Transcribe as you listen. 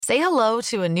Say hello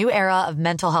to a new era of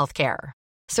mental health care.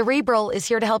 Cerebral is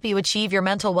here to help you achieve your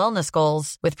mental wellness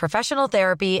goals with professional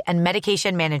therapy and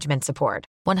medication management support.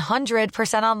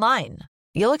 100% online.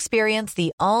 You'll experience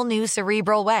the all-new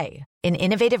Cerebral Way, an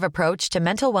innovative approach to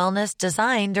mental wellness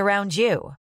designed around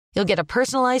you. You'll get a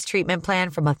personalized treatment plan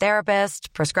from a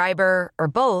therapist, prescriber, or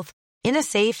both in a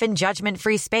safe and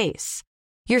judgment-free space.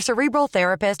 Your Cerebral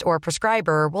therapist or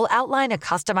prescriber will outline a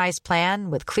customized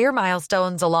plan with clear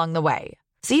milestones along the way,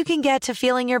 so you can get to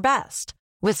feeling your best.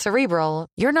 With Cerebral,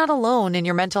 you're not alone in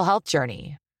your mental health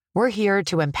journey. We're here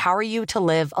to empower you to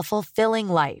live a fulfilling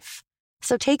life.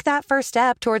 So take that first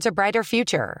step towards a brighter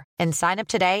future and sign up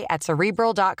today at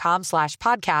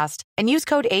Cerebral.com/podcast and use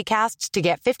code ACAST to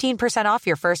get 15% off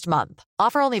your first month.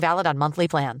 Offer only valid on monthly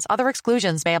plans. Other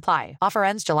exclusions may apply. Offer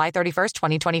ends July 31st,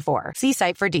 2024. See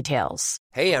site for details.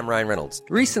 Hey, I'm Ryan Reynolds.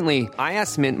 Recently, I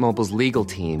asked Mint Mobile's legal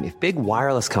team if big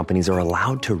wireless companies are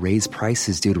allowed to raise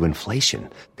prices due to inflation.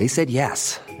 They said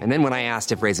yes. And then when I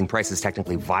asked if raising prices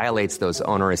technically violates those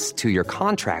onerous two-year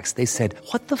contracts, they said,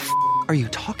 "What the f*** are you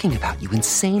talking about, you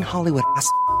insane Hollywood ass?"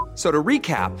 So to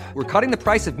recap, we're cutting the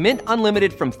price of Mint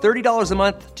Unlimited from $30 a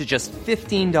month to just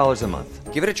 $15 a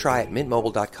month. Give it a try at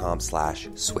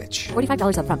mintmobile.com/switch.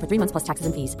 $45 up front for 3 months plus taxes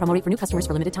and fees. Promo rate for new customers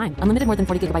for limited time. Unlimited more than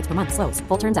 40 gigabytes per month. Slows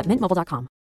full terms at mintmobile.com.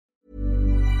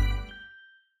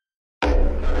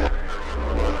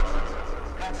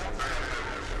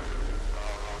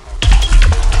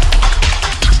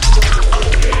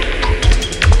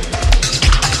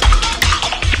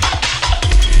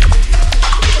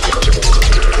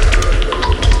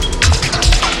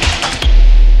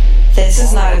 This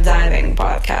is not a diving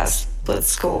podcast with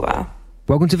Scuba.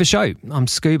 Welcome to the show. I'm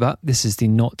Scuba. This is the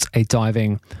Not a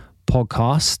Diving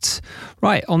podcast.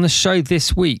 Right, on the show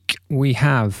this week, we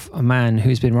have a man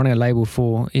who's been running a label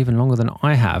for even longer than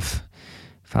I have,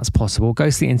 if that's possible.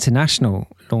 Ghostly International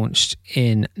launched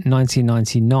in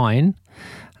 1999,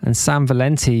 and Sam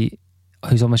Valenti,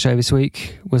 who's on the show this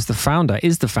week, is the founder.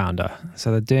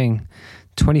 So they're doing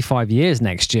 25 years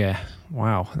next year.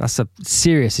 Wow, that's a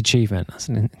serious achievement. That's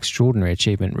an extraordinary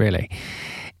achievement, really.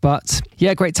 But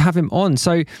yeah, great to have him on.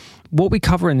 So what we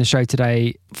cover in the show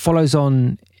today follows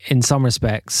on in some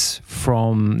respects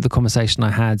from the conversation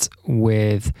I had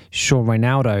with Sean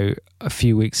Reynaldo a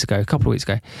couple of weeks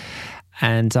ago.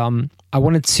 And I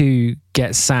wanted to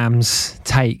get Sam's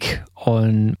take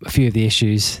on a few of the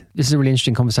issues. This is a really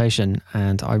interesting conversation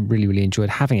and I really, really enjoyed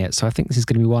having it. So I think this is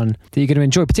going to be one that you're going to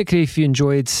enjoy, particularly if you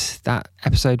enjoyed that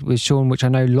episode with Sean, which I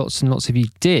know lots and lots of you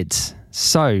did.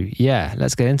 So yeah,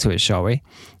 let's get into it, shall we?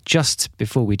 Just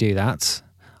before we do that,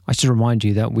 I should remind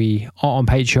you that we are on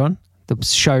Patreon. The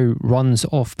show runs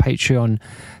off Patreon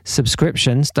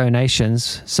subscriptions,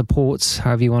 donations, supports,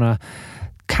 however you want to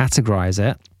categorize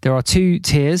it. There are two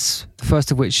tiers, the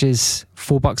first of which is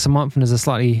 $4 a month, and there's a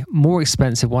slightly more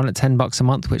expensive one at $10 a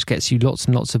month, which gets you lots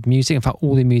and lots of music. In fact,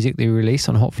 all the music they release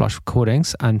on Hot Flush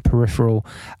Recordings and peripheral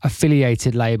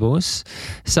affiliated labels.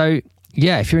 So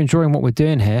yeah, if you're enjoying what we're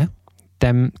doing here,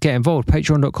 then get involved.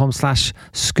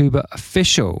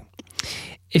 Patreon.com/ScubaOfficial.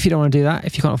 If you don't want to do that,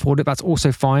 if you can't afford it, that's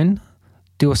also fine.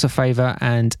 Do us a favor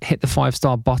and hit the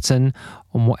 5-star button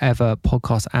on whatever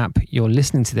podcast app you're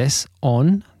listening to this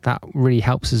on. That really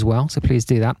helps as well, so please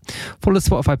do that. Follow the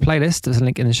Spotify playlist. There's a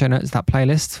link in the show notes to that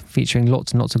playlist featuring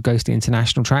lots and lots of Ghostly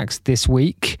International tracks this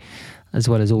week, as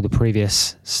well as all the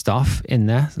previous stuff in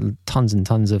there. Tons and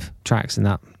tons of tracks in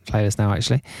that playlist now,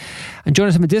 actually. And join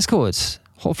us on the Discord,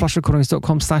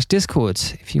 hotflushrecordings.com/Discord,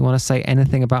 if you want to say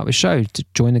anything about the show, to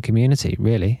join the community,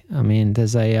 really. I mean,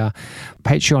 there's a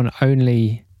Patreon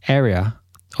only area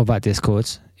of that Discord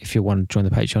if you want to join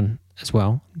the Patreon as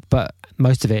well, but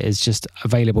most of it is just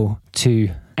available to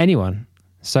anyone.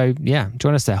 So yeah,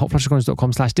 join us there,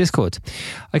 hotflushrecordings.com/Discord.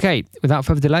 Okay, without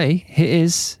further delay, here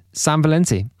is Sam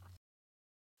Valenti.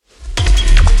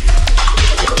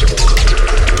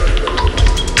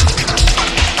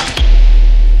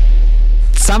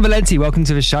 Sam Valenti, welcome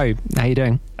to the show. How are you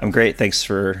doing? I'm great. Thanks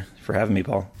for having me,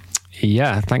 Paul.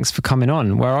 Yeah, thanks for coming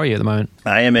on. Where are you at the moment?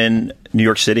 I am in New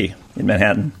York City, in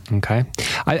Manhattan. Okay.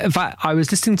 In fact, I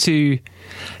listened to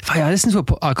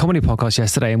a comedy podcast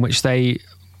yesterday in which they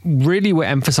really were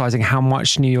emphasizing how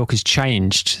much New York has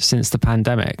changed since the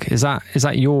pandemic. Is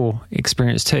that your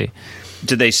experience too?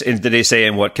 Did they say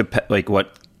in what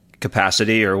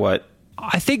capacity or what?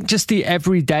 I think just the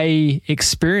everyday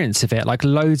experience of it, like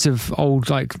loads of old,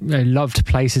 loved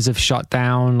places have shut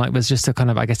down. Like there's just a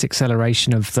kind of, I guess,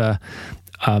 acceleration of the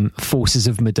forces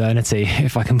of modernity,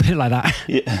 if I can put it like that.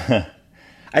 Yeah,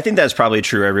 I think that's probably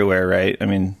true everywhere, right? I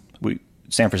mean,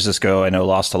 San Francisco, I know,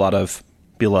 lost a lot of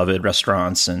beloved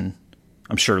restaurants, and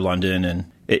I'm sure London,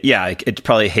 and it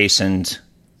probably hastened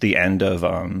the end of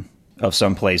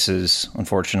some places,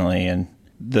 unfortunately, and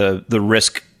the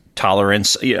risk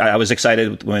tolerance. I was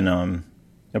excited when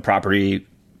the property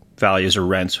values or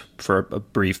rent for a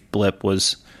brief blip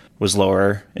was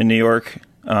lower in New York,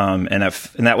 and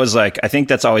that was like, I think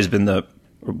that's always been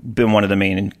one of the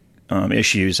main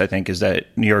issues. I think is that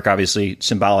New York obviously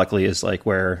symbolically is like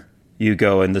where you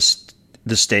go in the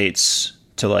States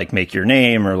to like make your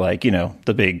name, or like, you know,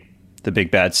 the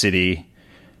big bad city,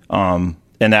 and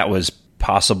that was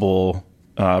possible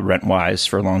rent wise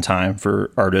for a long time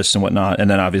for artists and whatnot. And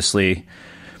then obviously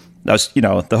that was, you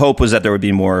know, the hope was that there would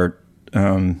be more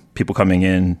people coming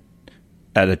in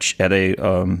at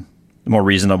a more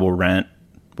reasonable rent,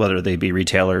 whether they be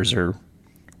retailers or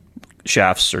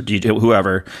chefs or DJ,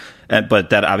 whoever. But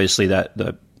that obviously that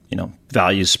the, you know,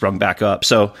 values sprung back up.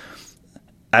 So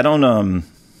I don't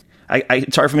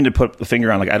it's hard for me to put a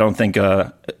finger on. Like, I don't think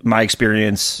my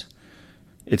experience,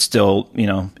 it's still, you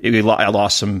know, I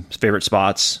lost some favorite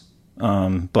spots,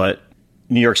 but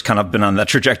New York's kind of been on that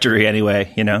trajectory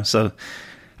anyway, you know. So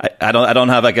I don't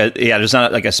have like there's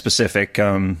not like a specific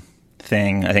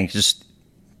thing. I think just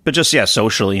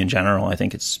socially in general, I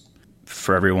think it's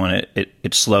for everyone.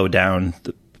 It slowed down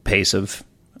the pace of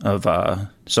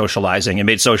socializing. It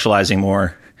made socializing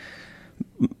more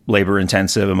labor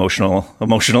intensive,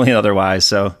 emotionally and otherwise.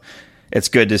 So it's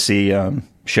good to see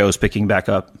shows picking back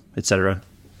up, etc.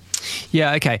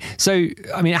 Yeah. Okay. So,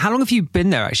 I mean, how long have you been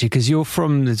there actually? Because you're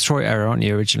from the Detroit area, aren't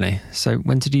you, originally? So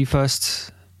when did you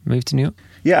first move to New York?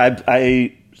 Yeah,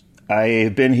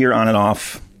 I've been here on and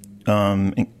off,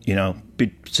 you know,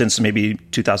 since maybe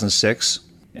 2006.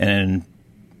 And,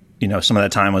 you know, some of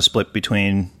that time was split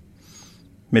between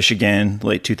Michigan,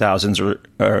 late 2000s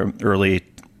or early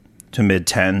to mid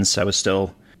 10s. I was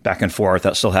still back and forth.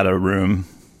 I still had a room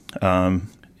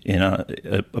in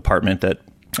a apartment that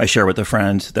I share with a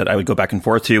friend that I would go back and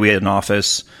forth to. We had an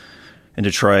office in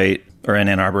Detroit, or in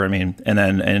Ann Arbor, I mean, and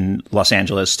then in Los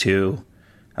Angeles too.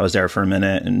 I was there for a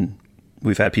minute, and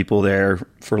we've had people there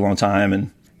for a long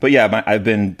time. But yeah, I've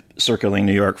been circling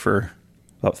New York for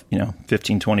about,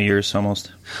 15, 20 years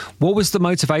almost. What was the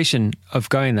motivation of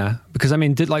going there? Because I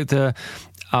mean, did like the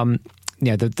kind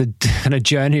of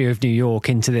journey of New York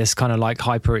into this kind of like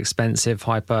hyper expensive,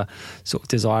 hyper sort of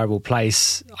desirable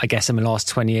place, I guess in the last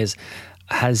 20 years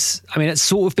it's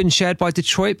sort of been shared by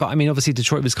Detroit, but I mean, obviously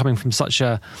Detroit was coming from such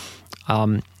a,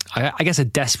 I guess a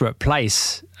desperate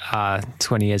place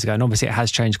 20 years ago. And obviously it has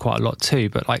changed quite a lot too,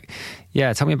 but like,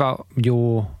 yeah, tell me about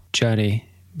your journey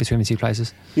between the two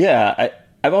places. Yeah.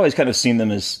 I've always kind of seen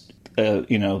them as,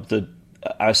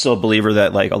 I'm still a believer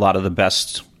that like a lot of the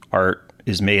best art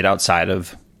is made outside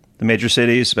of the major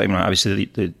cities. But, obviously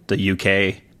the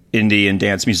UK indie and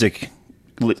dance music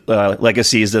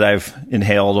legacies that I've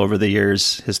inhaled over the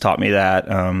years has taught me that.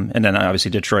 And then obviously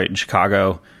Detroit and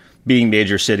Chicago being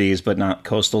major cities, but not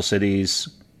coastal cities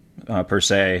per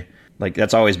se. Like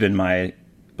that's always been my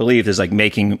belief, is like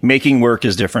making work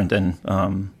is different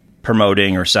than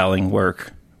promoting or selling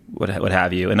work, what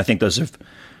have you. And I think those have,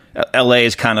 LA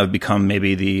has kind of become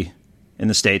maybe in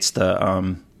the States,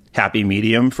 the happy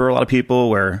medium for a lot of people,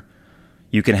 where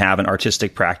you can have an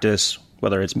artistic practice,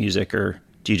 whether it's music or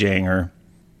DJing or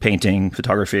painting,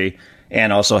 photography,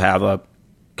 and also have a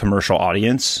commercial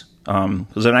audience.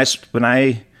 Because when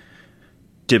I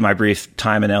did my brief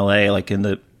time in LA, like in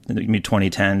the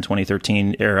 2010,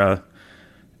 2013 era,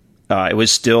 it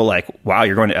was still like, wow,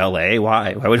 you're going to LA?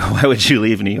 Why would you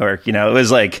leave New York? It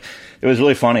was like, it was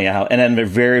really funny how, and then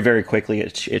very, very quickly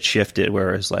it shifted,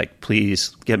 where it was like,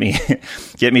 please get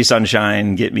me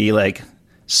sunshine, get me like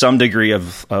some degree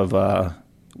of a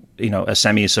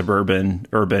semi-suburban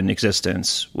urban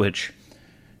existence, which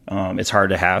it's hard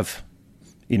to have,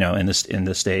 in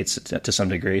the States to some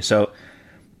degree. So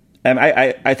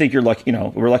I think you're lucky,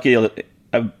 we're lucky.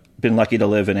 I've been lucky to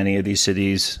live in any of these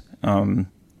cities.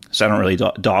 So I don't really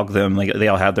dog them. Like they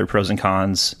all have their pros and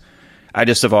cons. I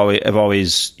just have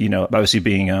always, obviously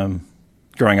being,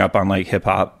 growing up on like hip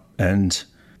hop and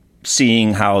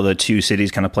seeing how the two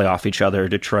cities kind of play off each other,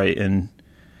 Detroit and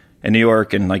New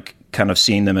York, and like kind of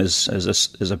seeing them as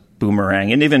a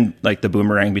boomerang, and even like the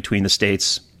boomerang between the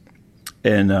States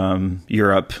and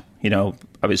Europe,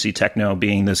 obviously techno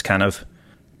being this kind of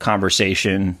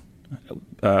conversation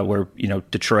where,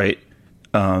 Detroit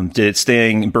did its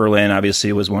thing. Berlin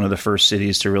obviously was one of the first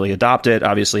cities to really adopt it.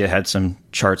 Obviously it had some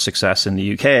chart success in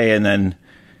the UK, and then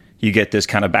you get this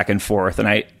kind of back and forth. And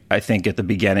I think at the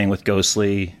beginning with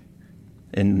Ghostly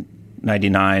in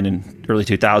 99 and early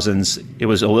 2000s, it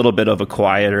was a little bit of a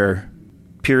quieter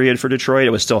period for Detroit. It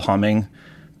was still humming,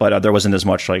 but there wasn't as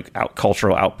much like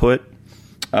cultural output.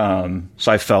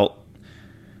 So I felt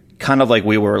kind of like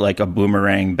we were like a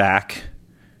boomerang back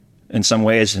in some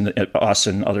ways, and us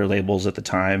and other labels at the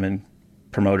time and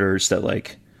promoters, that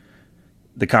like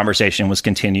the conversation was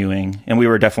continuing, and we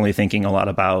were definitely thinking a lot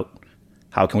about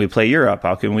how can we play Europe,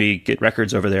 how can we get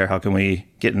records over there, how can we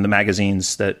get in the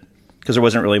magazines, that because there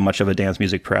wasn't really much of a dance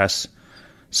music press.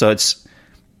 So it's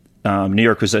New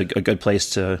York was a good place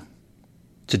to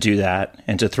do that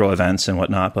and to throw events and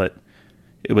whatnot, but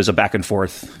it was a back and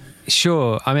forth.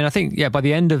 Sure. I mean, I think, yeah, by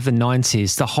the end of the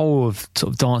 90s, the whole of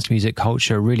sort of dance music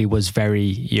culture really was very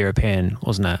European,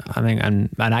 wasn't it? I think, and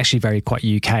actually very quite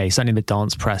UK. Certainly the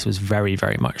dance press was very,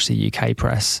 very much the UK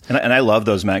press. And I love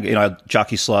those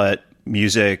Jockey Slut,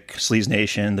 Music, Sleaze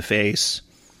Nation, The Face,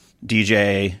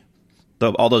 DJ,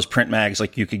 all those print mags,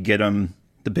 like you could get them,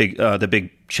 the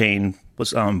big chain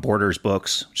was Borders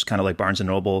Books, which is kind of like Barnes &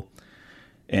 Noble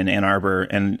in Ann Arbor.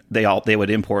 And they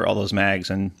would import all those mags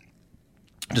and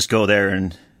just go there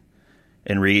and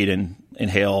read and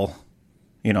inhale,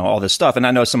 all this stuff. And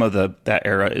I know some of that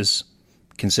era is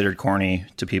considered corny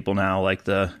to people now, like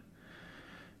the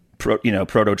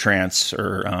proto trance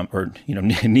or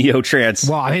neo trance.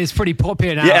 Well, I mean, it's pretty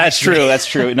popular now. Yeah, that's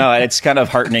true. No, it's kind of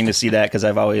heartening to see that, because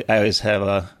I always have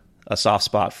a soft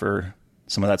spot for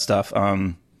some of that stuff.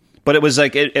 But it was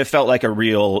like it felt like a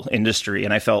real industry,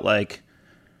 and I felt like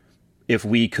if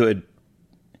we could.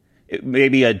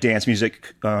 Maybe a dance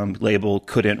music label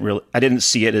couldn't really. I didn't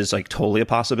see it as like totally a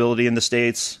possibility in the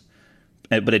States,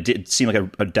 but it did seem like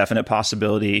a definite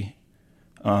possibility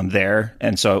there.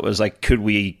 And so it was like, could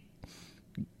we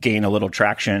gain a little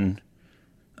traction?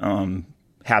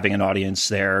 Having an audience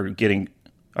there, getting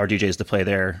our DJs to play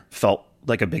there, felt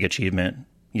like a big achievement.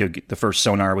 The first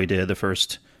Sonar we did, our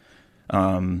first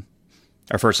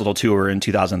little tour in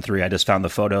 2003. I just found the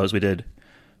photos. We did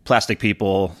Plastic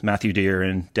People, Matthew Deere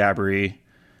and Dabry,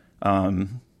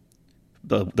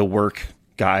 the Work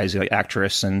guys, like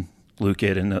Actress and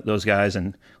Luke-It and those guys,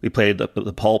 and we played the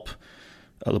Pulp.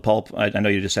 The Pulp. I know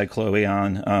you just had Chloe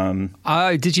on.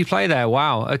 Oh, did you play there?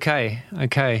 Wow. Okay.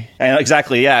 And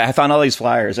exactly. Yeah, I found all these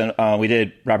flyers, and we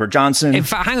did Robert Johnson. In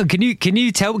fact, hang on. Can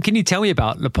you tell me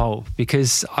about the Pulp?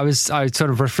 Because I sort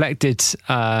of reflected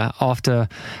after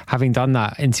having done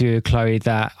that interview with Chloe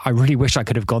that I really wish I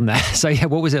could have gone there. So yeah,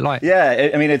 what was it like?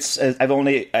 Yeah, I mean,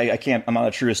 I can't. I'm not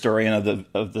a true historian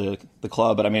of the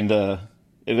club, but I mean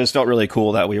it just felt really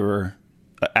cool that we were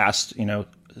asked,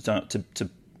 to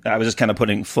I was just kind of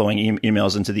putting flowing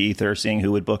emails into the ether, seeing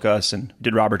who would book us, and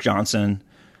did Robert Johnson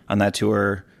on that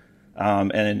tour. I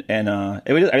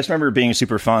just remember it being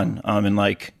super fun. And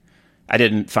like, I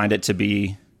didn't find it to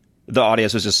be, the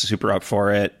audience was just super up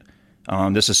for it.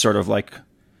 This is sort of like,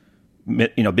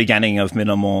 beginning of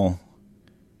minimal,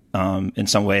 in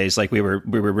some ways. Like we were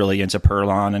really into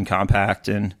Perlon and Compact,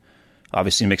 and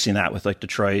obviously mixing that with like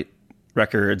Detroit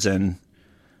records, and,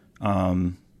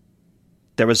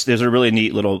 there's a really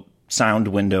neat little sound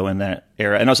window in that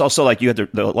era. And it was also like you had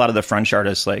a lot of the French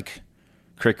artists like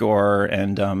Crickor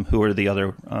and who were the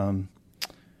other,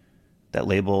 that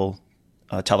label,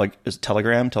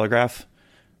 Telegraph.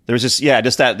 There was just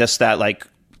that like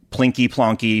plinky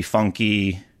plonky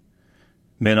funky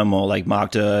minimal, like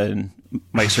Magda and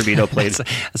Mike Servito played.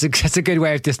 That's a good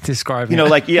way of describing it.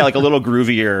 Like a little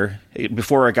groovier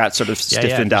before it got sort of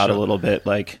stiffened out a little bit.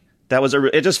 Like that was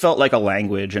it just felt like a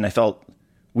language, and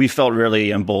we felt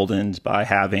really emboldened by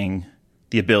having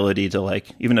the ability to, like,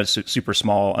 even a super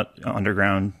small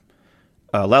underground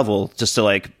level, just to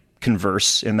like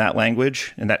converse in that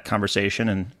language, in that conversation.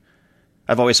 And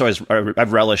I've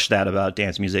relished that about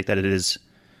dance music, that it is,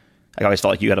 I always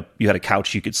felt like you had a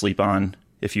couch you could sleep on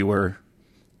if you were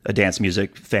a dance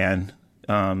music fan.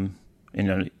 I'm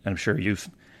sure you've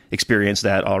experienced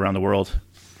that all around the world.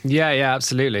 Yeah,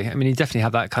 absolutely. I mean, you definitely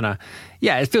have that kind of,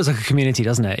 it feels like a community,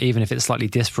 doesn't it? Even if it's slightly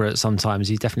disparate sometimes,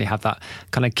 you definitely have that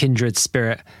kind of kindred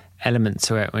spirit element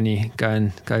to it when you go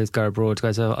abroad,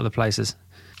 go to other places.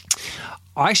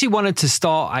 I actually wanted to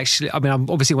start, I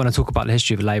obviously want to talk about the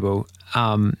history of the label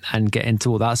and get into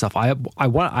all that stuff. I had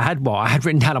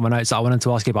written down on my notes that I wanted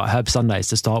to ask you about Herb Sundays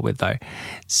to start with, though.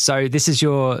 So this is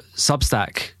your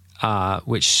Substack,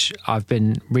 which I've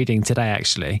been reading today,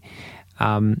 actually.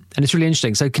 And it's really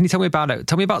interesting. So can you tell me about it?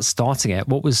 Tell me about starting it.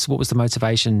 What was the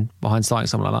motivation behind starting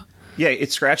something like that? Yeah,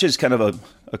 it scratches kind of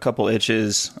a couple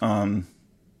itches. The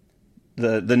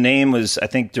name was, I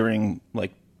think, during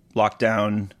like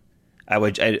lockdown, I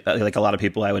like a lot of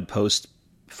people, I would post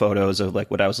photos of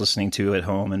like what I was listening to at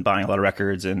home and buying a lot of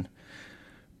records, and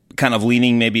kind of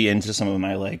leaning maybe into some of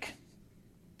my like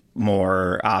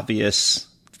more obvious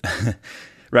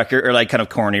record or like kind of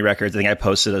corny records. I think I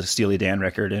posted a Steely Dan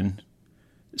record in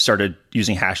started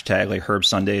using hashtag like Herb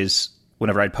Sundays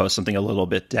whenever I'd post something a little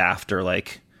bit daft or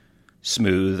like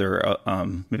smooth or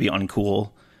maybe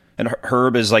uncool. And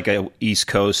Herb is like a East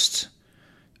Coast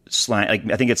slang.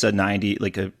 Like I think it's a late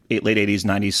 80s,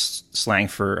 90s slang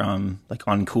for like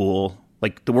uncool.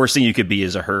 Like the worst thing you could be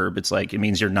is a herb. It's like it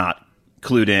means you're not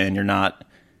clued in,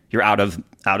 you're out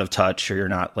of touch, or you're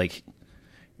not like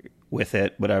with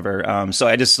it, whatever. So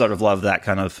I just sort of love that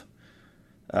kind of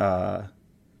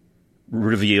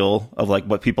reveal of like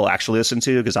what people actually listen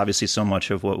to, because obviously so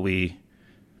much of what we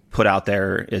put out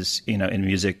there is, you know, in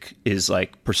music is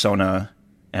like persona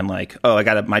and like, oh,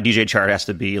 my DJ chart has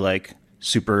to be like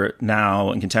super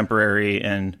now and contemporary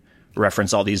and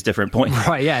reference all these different points.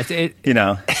 Right. Yeah. You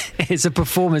know, it's a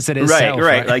performance in itself.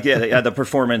 Right. Like, yeah, the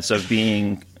performance of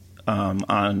being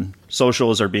on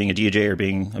socials or being a DJ or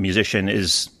being a musician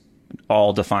is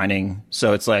all defining.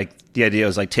 So it's like the idea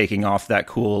is like taking off that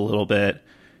cool a little bit,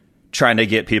 trying to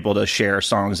get people to share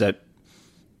songs that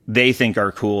they think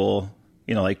are cool,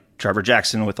 you know, like Trevor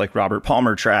Jackson with like Robert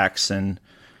Palmer tracks. And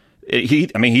he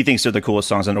thinks they're the coolest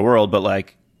songs in the world, but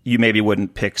like you maybe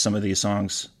wouldn't pick some of these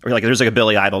songs, or like there's like a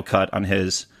Billy Idol cut on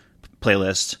his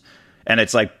playlist. And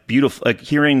it's like beautiful, like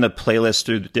hearing the playlist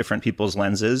through different people's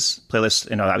lenses. Playlist,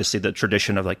 you know, obviously the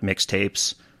tradition of like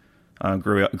mixtapes,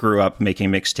 grew up making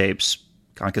mixtapes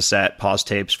on cassette, pause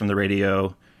tapes from the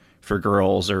radio for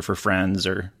girls or for friends,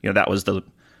 or, you know, that was the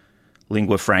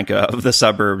lingua franca of the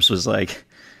suburbs, was like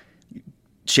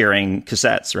sharing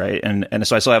cassettes. Right. And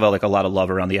so I still have a lot of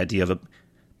love around the idea of a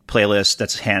playlist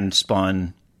that's hand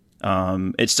spun.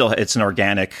 It's an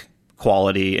organic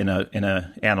quality in a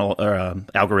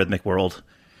algorithmic world.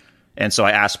 And so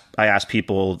I ask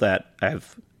people that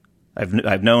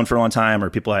I've known for a long time,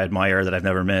 or people I admire that I've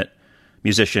never met,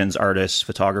 musicians, artists,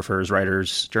 photographers,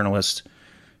 writers, journalists,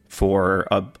 for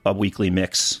a weekly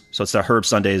mix. So it's the Herb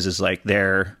Sundays is like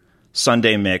their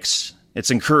Sunday mix.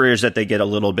 It's encouraged that they get a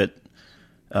little bit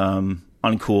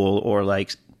uncool or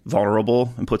like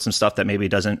vulnerable and put some stuff that maybe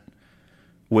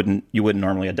you wouldn't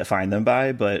normally define them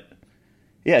by, but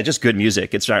yeah, just good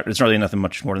music. It's really nothing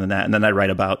much more than that. And then I write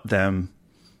about them,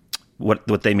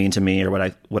 what they mean to me, or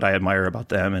what I admire about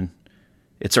them, and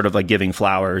it's sort of like giving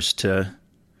flowers to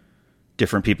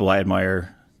different people I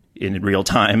admire in real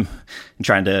time and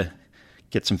trying to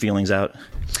get some feelings out.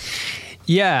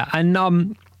 Yeah, and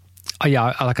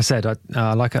like I said,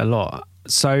 I like it a lot.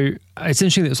 So it's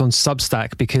interesting that it was on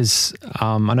Substack, because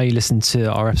I know you listened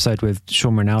to our episode with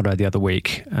Sean Ronaldo the other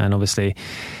week, and obviously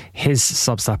his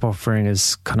Substack offering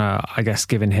has kind of, I guess,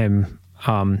 given him,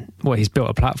 he's built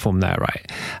a platform there,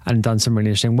 right, and done some really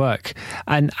interesting work.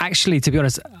 And actually, to be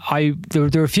honest,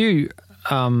 there were a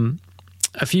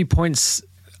few points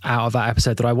out of that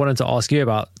episode that I wanted to ask you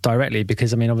about directly,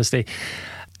 because I mean, obviously,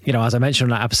 you know, as I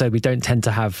mentioned on that episode, we don't tend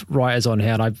to have writers on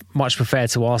here, and I much prefer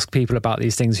to ask people about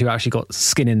these things who actually got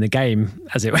skin in the game,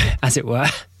 as it were.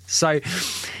 So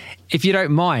if you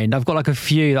don't mind, I've got like a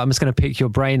few that I'm just going to pick your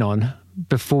brain on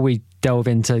before we delve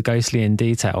into Ghostly in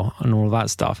detail and all of that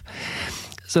stuff.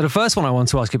 So the first one I want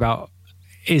to ask you about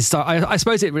is, I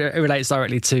suppose it relates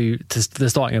directly to the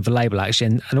starting of the label,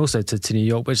 actually, and also to New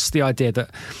York, which is the idea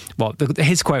that, well,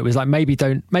 his quote was like,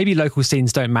 maybe local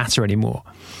scenes don't matter anymore.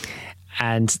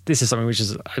 And this is something which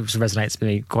resonates with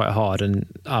me quite hard, and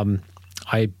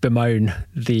I bemoan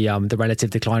the relative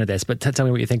decline of this. But tell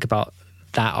me what you think about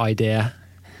that idea.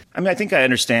 I mean, I think I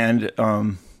understand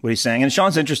what he's saying, and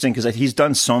Sean's interesting because he's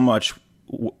done so much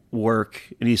work,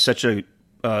 and he's such a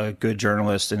good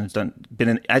journalist, and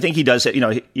I think he does, you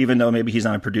know, even though maybe he's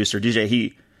not a producer,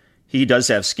 DJ, he does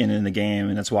have skin in the game,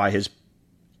 and that's why his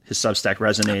Substack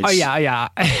resonates. Oh yeah,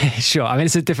 sure. I mean,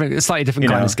 it's a slightly different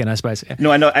kind of skin, I suppose.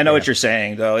 No, I know what you're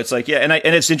saying, though. It's like, yeah,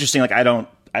 and it's interesting. Like, I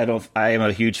am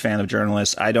a huge fan of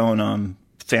journalists. I don't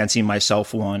fancy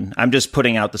myself one. I'm just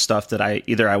putting out the stuff that I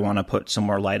want to put some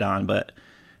more light on, but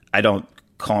I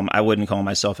wouldn't call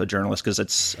myself a journalist, because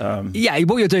it's what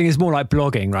you're doing is more like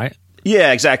blogging, right?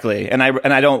 Yeah, exactly. And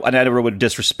I never would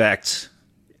disrespect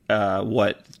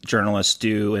what journalists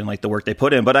do and like the work they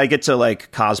put in, but I get to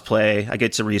like cosplay, I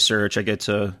get to research, I get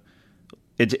to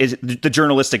the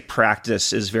journalistic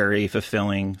practice is very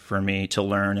fulfilling for me to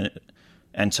learn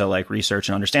and to like research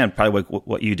and understand, probably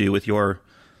what you do with your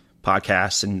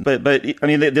podcasts. And but I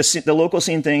mean, the local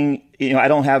scene thing, you know, I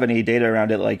don't have any data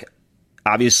around it. Like,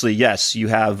 obviously, yes, you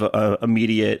have a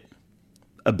immediate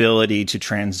ability to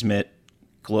transmit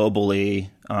globally.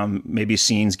 Maybe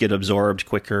scenes get absorbed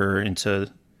quicker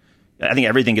into, I think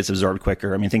everything gets absorbed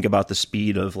quicker. I mean, think about the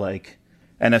speed of like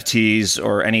NFTs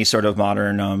or any sort of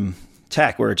modern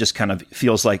tech, where it just kind of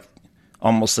feels like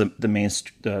almost the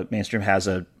mainstream has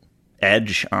a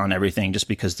edge on everything, just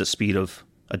because the speed of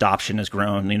adoption has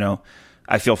grown. You know,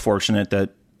 I feel fortunate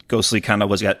that Ghostly kind of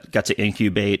got to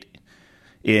incubate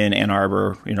in Ann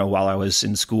Arbor. You know, while I was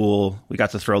in school, we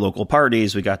got to throw local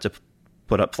parties. We got to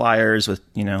put up flyers with,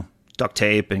 you know, duct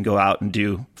tape and go out and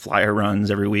do flyer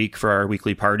runs every week for our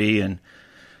weekly party and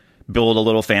build a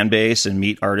little fan base and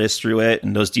meet artists through it.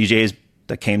 And those DJs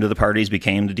that came to the parties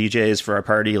became the DJs for our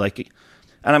party. Like,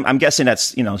 and I'm guessing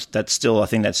that's, you know, that's still a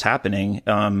thing that's happening.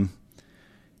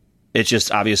 It's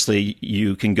just obviously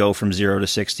you can go from 0 to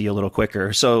 60 a little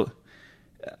quicker. So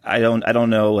I don't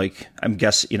know. Like, I'm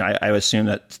guessing, you know, I assume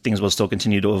that things will still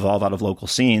continue to evolve out of local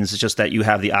scenes. It's just that you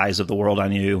have the eyes of the world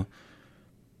on you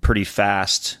pretty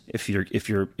fast if you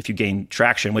gain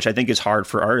traction, which I think is hard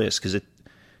for artists because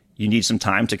you need some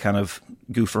time to kind of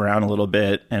goof around a little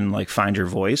bit and like find your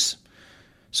voice.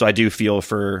 So I do feel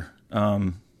for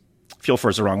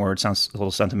is the wrong word. It sounds a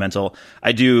little sentimental.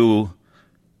 I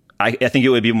think it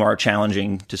would be more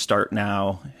challenging to start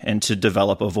now and to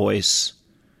develop a voice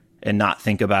and not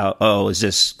think about, oh, is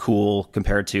this cool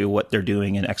compared to what they're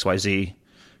doing in XYZ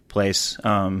place.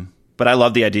 But I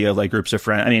love the idea of like groups of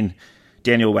friends. I mean,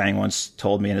 Daniel Wang once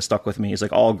told me, and it stuck with me, he's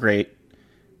like, all great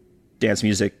dance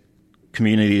music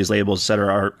communities, labels, et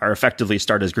cetera, are effectively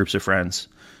start as groups of friends.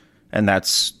 And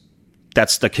that's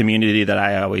the community that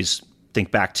I always think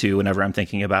back to whenever I'm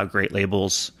thinking about great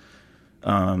labels,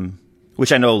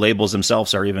 which I know labels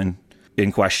themselves are even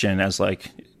in question as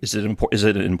like, is it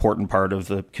an important part of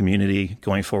the community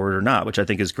going forward or not? Which I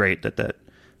think is great that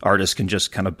artists can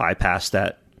just kind of bypass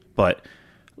that. But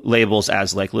labels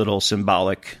as like little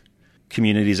symbolic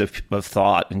communities of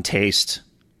thought and taste,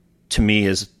 to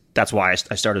me, that's why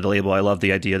I started a label. I love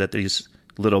the idea that these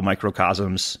little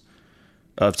microcosms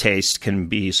of taste can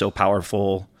be so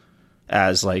powerful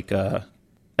as like a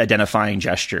identifying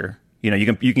gesture. You know, you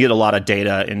can get a lot of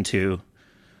data into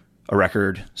a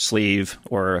record sleeve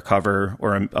or a cover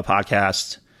or a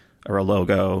podcast or a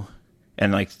logo,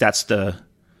 and like that's the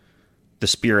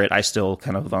spirit I still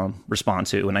kind of respond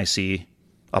to when I see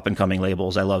up and coming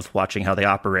labels. I love watching how they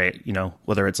operate, you know,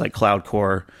 whether it's like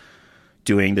Cloudcore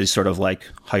doing these sort of like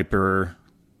hyper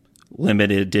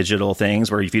limited digital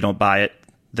things where if you don't buy it,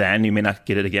 then you may not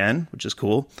get it again, which is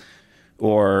cool.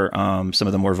 Or some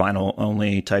of the more vinyl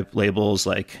only type labels.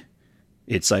 Like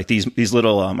it's like these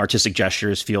little artistic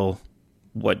gestures feel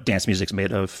what dance music's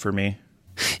made of for me.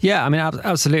 Yeah, I mean,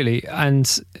 absolutely.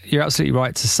 And you're absolutely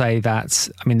right to say that,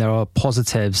 I mean, there are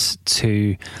positives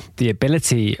to the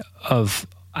ability of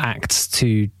acts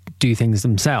to do things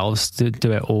themselves, to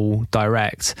do it all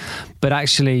direct. But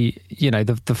actually, you know,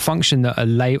 the function that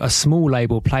a small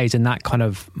label plays in that kind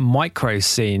of micro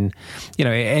scene, you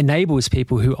know, it enables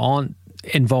people who aren't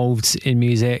involved in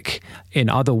music in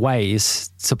other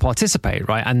ways to participate,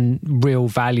 right? And real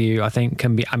value, I think,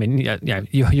 can be, I mean, you know,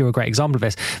 you're a great example of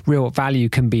this. Real value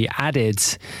can be added,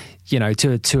 you know,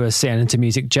 to a scene and to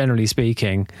music, generally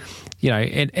speaking, you know,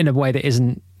 in a way that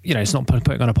isn't, you know, it's not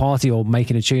putting on a party or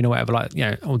making a tune or whatever, like, you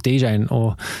know, or DJing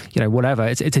or, you know, whatever.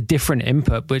 It's a different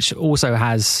input, which also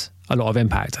has a lot of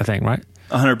impact, I think, right?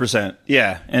 100%.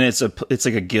 Yeah. And it's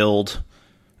like a guild.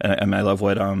 And I love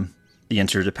what, the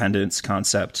interdependence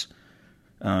concept,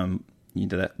 you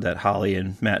know, that Holly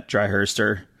and Matt Dryhurst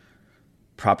are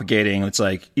propagating. It's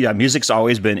like, yeah, music's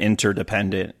always been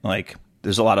interdependent. Like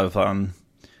there's a lot of,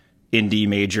 indie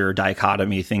major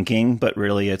dichotomy thinking, but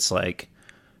really it's like,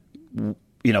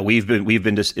 you know, we've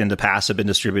been just in the past have been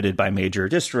distributed by major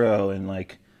distro, and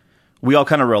like we all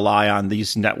kind of rely on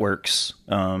these networks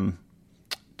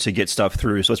to get stuff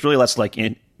through. So it's really less like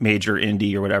major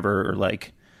indie or whatever, or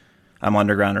like I'm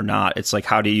underground or not. It's like,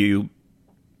 how do you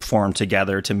form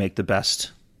together to make the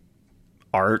best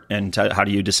art, and how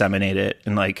do you disseminate it?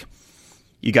 And like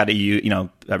you got to, you know,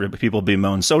 people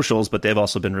bemoan socials, but they've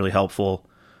also been really helpful,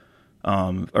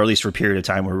 or at least for a period of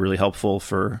time were really helpful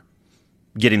for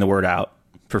getting the word out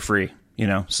for free, you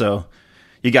know? So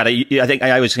you got to, I think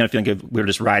I always kind of feel like we're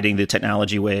just riding the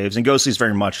technology waves, and Ghostly is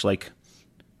very much like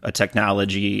a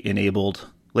technology enabled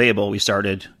label. We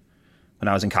started when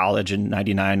I was in college in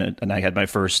 99, and I had my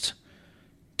first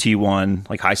T1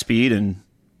 like high speed, and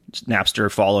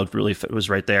Napster followed, really was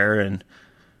right there. And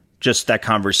just that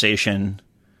conversation,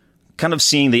 kind of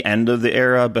seeing the end of the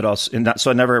era, but also,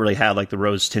 so I never really had like the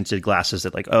rose tinted glasses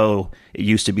that like, oh, it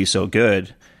used to be so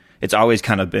good. It's always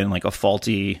kind of been like a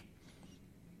faulty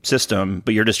system,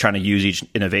 but you're just trying to use each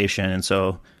innovation. And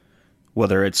so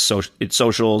whether it's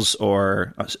socials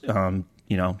or,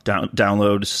 you know,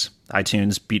 downloads,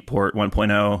 iTunes, Beatport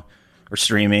 1.0, or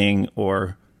streaming,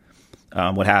 or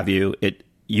what have you,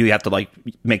 you have to like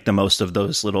make the most of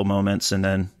those little moments and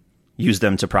then use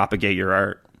them to propagate your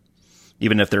art,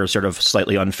 even if they're sort of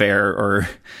slightly unfair or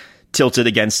tilted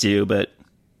against you, but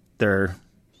they're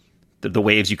the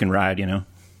waves you can ride, you know?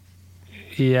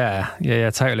 Yeah,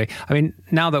 totally. I mean,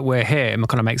 now that we're here, it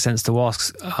kind of makes sense to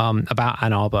ask about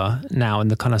Ann Arbor now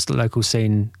and the kind of local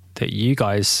scene that you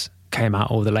guys came out,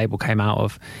 or the label came out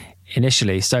of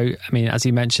initially. So, I mean, as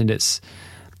you mentioned, it's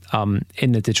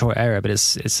in the Detroit area, but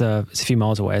it's a few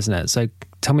miles away, isn't it? So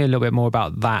tell me a little bit more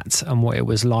about that and what it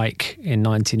was like in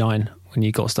 '99 when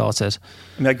you got started.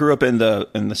 I mean, I grew up in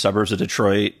the suburbs of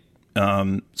Detroit,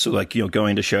 so like, you know,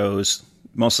 going to shows.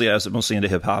 I was mostly into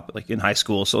hip hop, like in high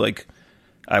school. So like,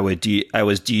 I was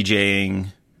DJing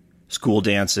school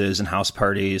dances and house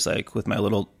parties, like with my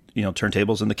little, you know,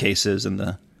 turntables and the cases and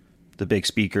the big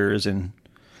speakers, and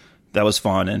that was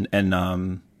fun.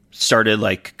 And started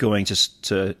like going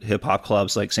to hip hop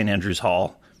clubs like St. Andrew's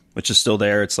Hall, which is still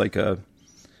there. It's like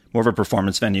more of a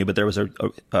performance venue, but there was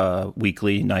a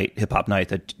weekly hip hop night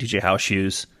that DJ House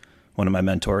Shoes, one of my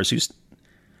mentors who's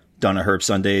done a Herb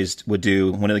Sundays, would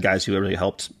do. One of the guys who really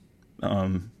helped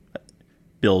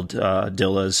build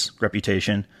Dilla's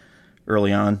reputation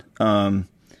early on. And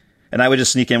I would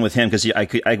just sneak in with him because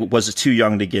I was too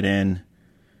young to get in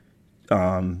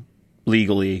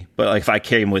legally. But like if I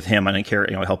came with him, I didn't care.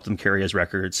 You know, I helped him carry his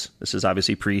records. This is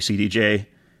obviously pre-CDJ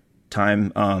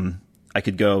time. I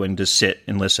could go and just sit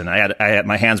and listen. I had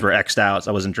my hands were X'd out.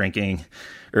 So I wasn't drinking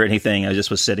or anything. I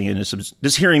just was sitting and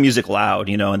just hearing music loud,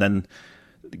 you know, and then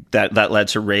that led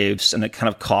to raves, and it kind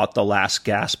of caught the last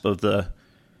gasp of the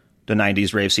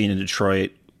 90s rave scene in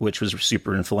Detroit, which was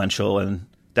super influential. And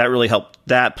that really helped.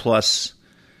 That plus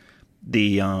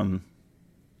the, I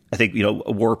think, you know,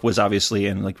 Warp was obviously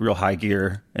in like real high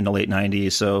gear in the late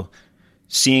 90s. So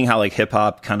seeing how like hip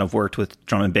hop kind of worked with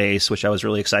drum and bass, which I was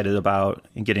really excited about,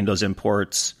 and getting those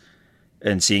imports,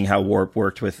 and seeing how Warp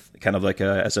worked with kind of like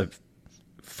as a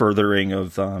furthering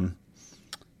of,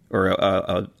 or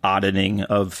a auditing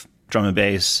of drum and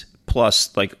bass,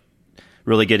 plus like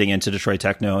really getting into Detroit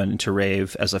techno and into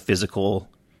rave as a physical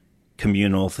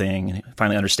communal thing, and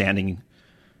finally understanding,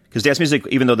 because dance music,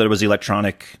 even though there was the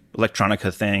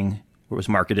electronica thing where it was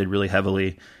marketed really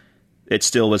heavily, it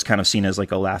still was kind of seen as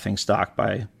like a laughing stock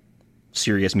by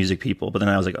serious music people. But then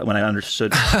I was like, when I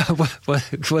understood, what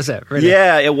was it really?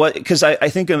 Yeah, it was, because I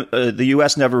think the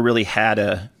U.S. never really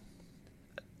had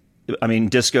I mean,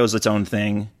 disco is its own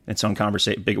thing, its own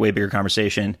conversation, way bigger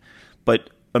conversation, but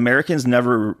Americans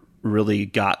never really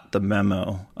got the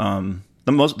memo.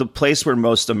 The place where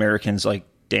most Americans like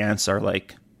dance are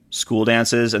like school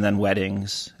dances and then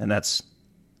weddings, and that's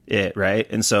it, right?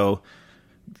 And so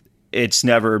it's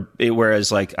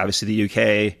whereas like obviously the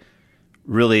UK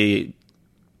really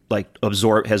like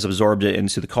has absorbed it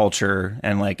into the culture,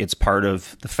 and like it's part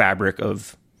of the fabric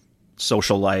of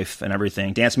social life and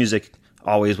everything. Dance music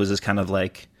always was this kind of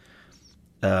like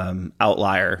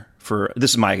outlier.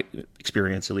 This is my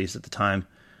experience, at least at the time.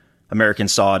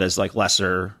 Americans saw it as like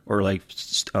lesser, or like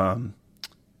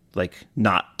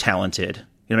not talented.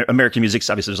 You know, American music's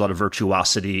obviously there's a lot of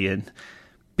virtuosity and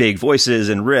big voices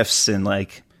and riffs and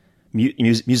like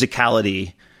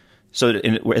musicality. So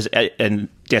and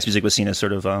dance music was seen as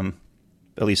sort of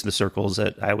at least in the circles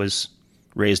that I was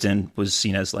raised in, was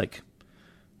seen as like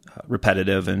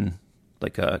repetitive and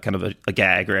like a kind of a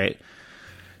gag, right?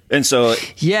 And so,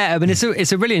 yeah, I mean, it's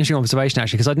a really interesting observation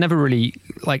actually, because I'd never really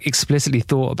like explicitly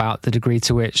thought about the degree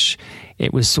to which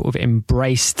it was sort of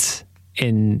embraced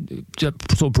in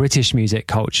sort of British music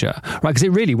culture, right? Because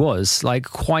it really was like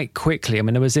quite quickly. I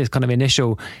mean, there was this kind of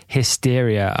initial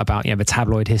hysteria about, you know, the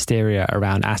tabloid hysteria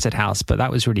around acid house, but that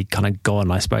was really kind of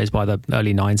gone, I suppose, by the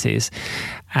early 90s.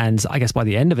 And I guess by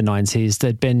the end of the 90s,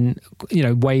 there'd been, you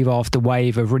know, wave after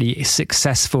wave of really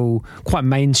successful, quite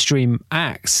mainstream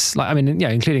acts. Like, I mean, yeah,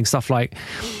 including stuff like,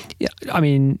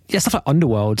 stuff like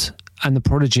Underworld and The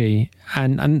Prodigy,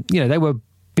 and you know, they were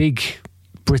big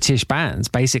British bands,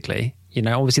 basically. You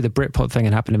know, obviously the Britpop thing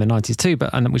had happened in the 90s too,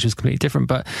 which was completely different.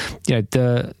 But, you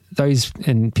know, those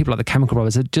and people like the Chemical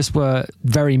Brothers just were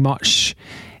very much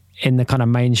in the kind of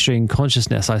mainstream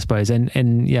consciousness, I suppose. In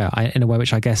a way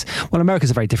which I guess, well,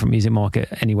 America's a very different music market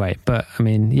anyway. But I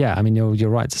mean, you're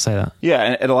right to say that.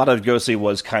 Yeah, and a lot of Ghostly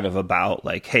was kind of about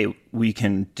like, hey, we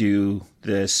can do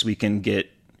this. We can get,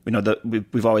 you know,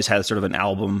 we've always had sort of an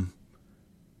album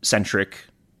centric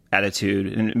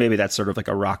attitude, and maybe that's sort of like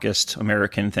a rockist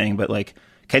American thing, but like,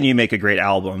 can you make a great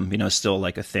album? You know, still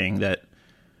like a thing that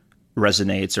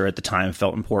resonates, or at the time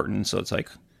felt important. So it's like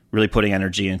really putting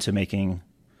energy into making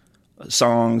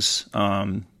songs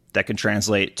that can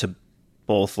translate to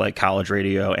both like college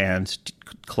radio and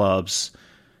clubs,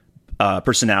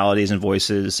 personalities and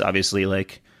voices. Obviously,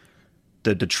 like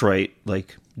the Detroit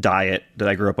like diet that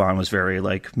I grew up on was very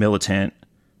like militant,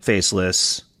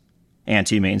 faceless,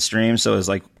 anti-mainstream. So it was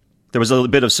like there was a little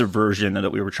bit of subversion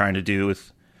that we were trying to do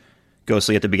with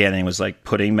Ghostly at the beginning, was like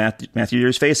putting Matthew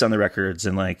Dear's face on the records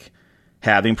and like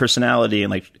having personality, and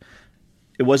like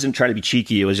it wasn't trying to be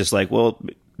cheeky. It was just like, well,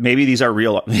 maybe these are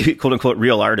real, maybe quote unquote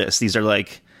real artists. These are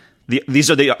like this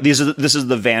is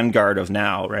the vanguard of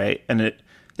now, right? And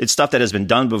it's stuff that has been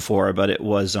done before, but it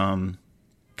was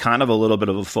kind of a little bit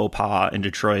of a faux pas in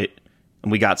Detroit,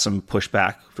 and we got some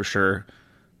pushback for sure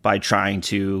by trying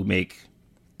to make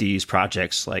these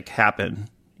projects like happen,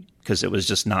 because it was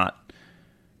just not,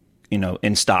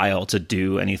 in style to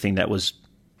do anything that was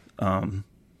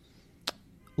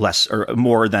less or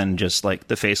more than just like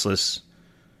the faceless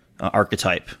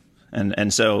archetype. And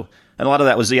a lot of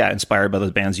that was, inspired by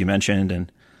those bands you mentioned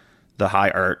and the high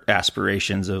art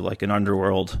aspirations of like an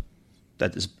underworld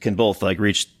that can both like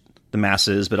reach the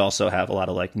masses, but also have a lot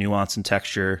of like nuance and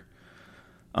texture.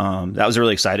 That was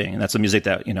really exciting. And that's the music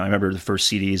that, I remember the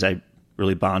first CDs I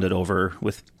really bonded over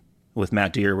with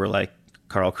Matt Dear were like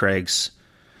Carl Craig's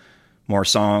More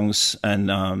Songs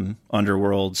and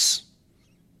Underworld's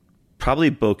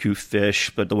probably Boku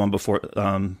Fish, but the one before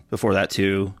that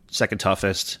too, Second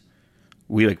Toughest.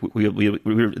 We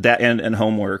were that and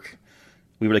Homework.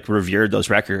 We were like revered those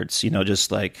records,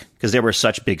 just like because they were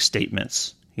such big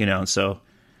statements, and so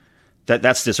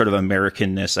that's the sort of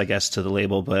Americanness, I guess, to the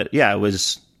label. But yeah, it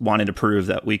was wanting to prove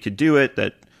that we could do it,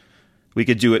 that we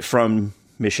could do it from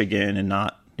Michigan and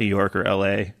not New York or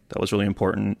LA. That was really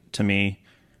important to me,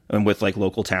 and with like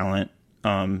local talent,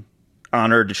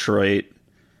 honor Detroit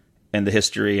and the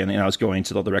history. And I was going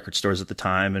to all the record stores at the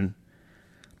time and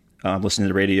listening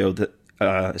to the radio that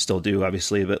I still do,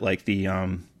 obviously, but like the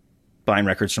buying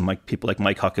records from like people like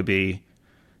Mike Huckabee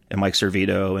and Mike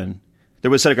Servito, and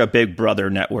there was like a big brother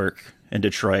network in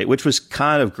Detroit, which was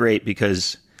kind of great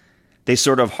because they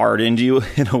sort of hardened you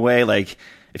in a way. Like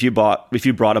if you brought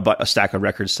a stack of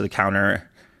records to the counter,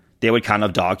 they would kind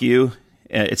of dog you.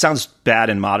 It sounds bad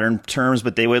in modern terms,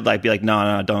 but they would like be like,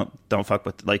 no, don't fuck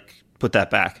with, like, put that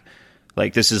back.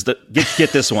 Like this is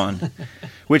get this one,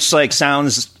 which like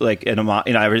sounds like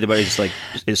everybody just like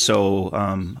is so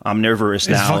omnivorous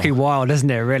now. It's fucking wild, isn't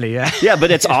it? Really, yeah. Yeah,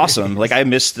 but it's awesome. Like I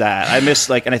missed that.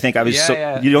 And I think I was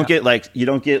you don't get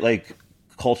like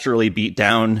culturally beat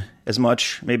down as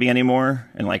much maybe anymore.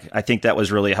 And like I think that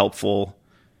was really helpful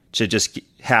to just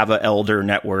have an elder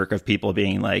network of people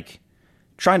being like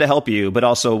trying to help you, but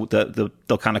also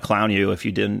they'll kind of clown you if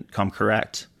you didn't come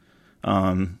correct.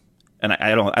 And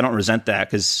I don't resent that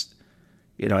because,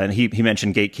 and he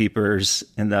mentioned gatekeepers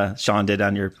and Sean did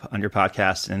on your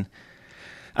podcast. And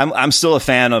I'm still a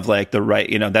fan of like the right,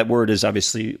 that word is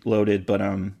obviously loaded, but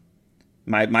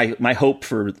my hope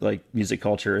for like music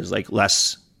culture is like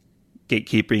less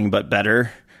gatekeeping, but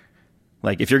better.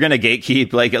 Like if you're going to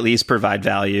gatekeep, like at least provide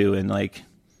value and like,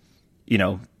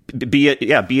 be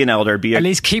an elder, at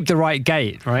least keep the right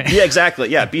gate, right? Yeah, exactly.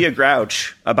 Yeah. Be a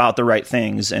grouch about the right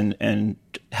things and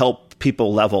help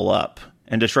people level up.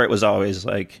 And Detroit was always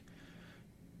like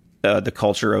the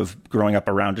culture of growing up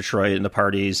around Detroit and the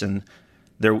parties, and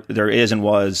there is and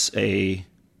was a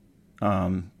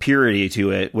purity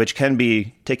to it, which can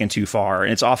be taken too far,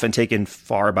 and it's often taken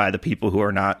far by the people who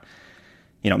are not.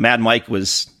 Mad Mike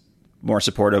was more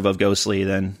supportive of Ghostly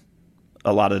than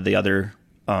a lot of the other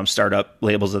startup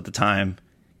labels at the time,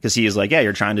 because he is like, yeah,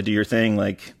 you're trying to do your thing.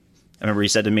 Like I remember he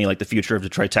said to me, like, the future of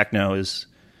Detroit techno is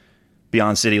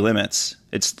beyond city limits.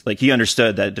 It's like he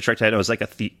understood that Detroit techno is like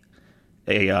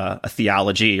a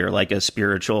theology or like a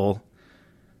spiritual,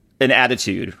 an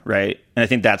attitude, right? And I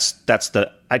think that's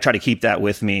I try to keep that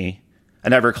with me. I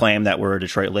never claim that we're a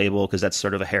Detroit label because that's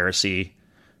sort of a heresy,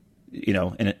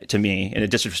 to me, and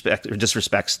it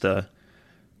disrespects the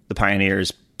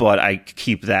pioneers. But I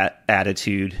keep that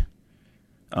attitude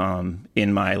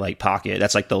in my like pocket.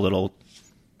 That's like the little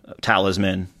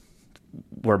talisman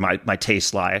where my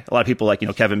tastes lie. A lot of people like,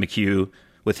 Kevin McHugh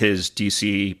with his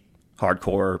DC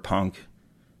hardcore punk.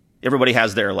 Everybody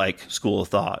has their like school of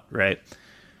thought, right?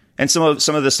 And some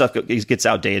of this stuff gets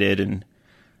outdated, and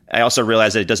I also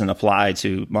realize that it doesn't apply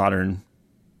to modern.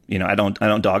 I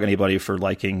don't dog anybody for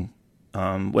liking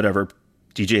whatever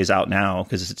DJ is out now,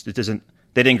 because it doesn't.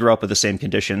 They didn't grow up with the same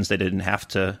conditions. They didn't have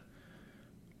to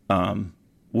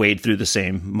wade through the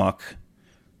same muck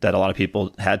that a lot of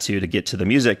people had to get to the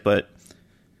music, but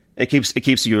it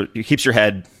keeps your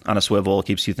head on a swivel. It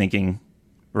keeps you thinking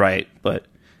right. But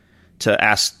to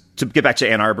get back to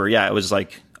Ann Arbor, yeah, it was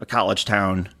like a college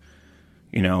town,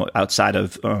 outside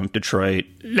of Detroit.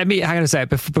 Let me hang on a sec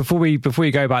before you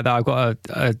go back there. I've got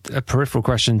a peripheral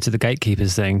question to the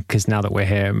gatekeepers thing, because now that we're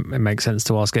here, it makes sense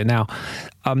to ask it now.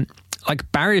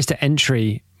 Like barriers to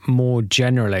entry more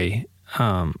generally.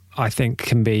 I think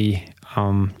can be,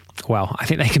 well, I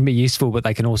think they can be useful, but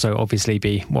they can also obviously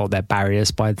be, well, they're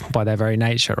barriers by their very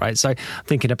nature, right? So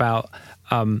thinking about,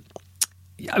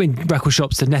 I mean, record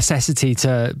shops, the necessity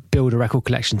to build a record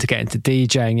collection to get into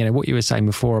DJing, you know, what you were saying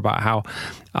before about how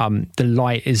the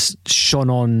light is shone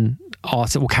on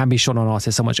artists, or can be shone on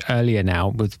artists so much earlier now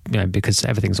with, you know, because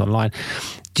everything's online.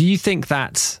 Do you think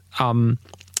that,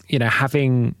 you know,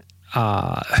 having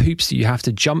hoops that you have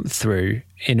to jump through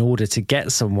in order to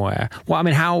get somewhere, well, I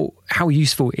mean, how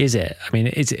useful is it?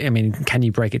 I mean, can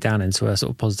you break it down into a sort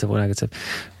of positive or negative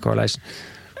correlation?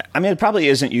 I mean, it probably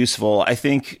isn't useful. I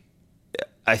think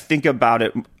about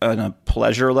it on a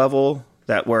pleasure level,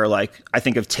 that where, like, I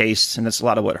think of taste, and that's a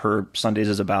lot of what Herb Sundays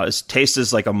is about, is taste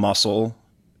is like a muscle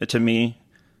to me,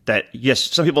 that, yes,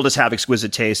 some people just have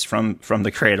exquisite taste from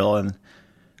the cradle, and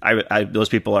I those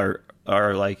people are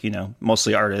like, you know,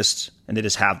 mostly artists, and they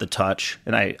just have the touch,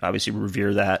 and I obviously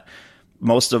revere that.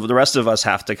 Most of the rest of us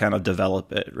have to kind of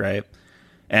develop it, right?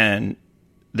 And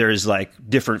there's like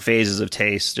different phases of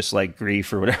taste, just like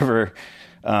grief or whatever.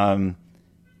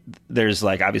 There's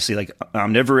like obviously like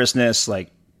omnivorousness,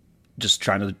 like just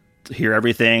trying to hear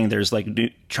everything. There's like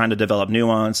trying to develop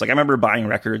nuance. Like I remember buying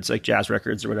records, like jazz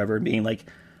records or whatever, and being like,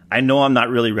 I know I'm not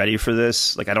really ready for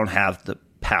this. Like I don't have the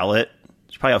palate.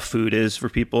 It's probably how food is for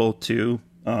people too.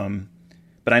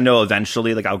 But I know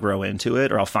eventually, like, I'll grow into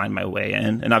it, or I'll find my way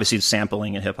in. And obviously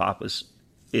sampling in hip hop is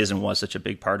and was such a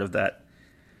big part of that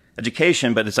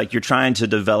education. But it's like you're trying to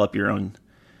develop your own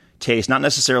taste, not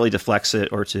necessarily to flex it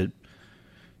or to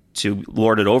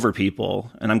lord it over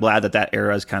people. And I'm glad that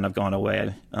era has kind of gone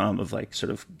away, of like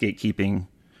sort of gatekeeping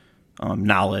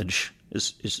knowledge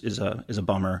is a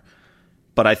bummer.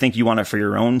 But I think you want it for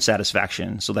your own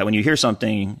satisfaction, so that when you hear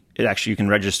something, it actually, you can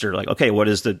register like, okay, what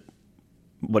is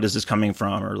this coming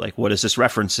from? Or like, what is this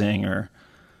referencing?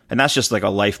 And that's just like a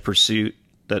life pursuit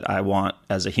that I want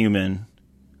as a human,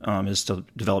 is to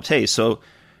develop taste. So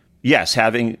yes, I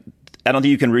don't think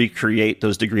you can recreate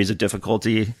those degrees of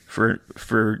difficulty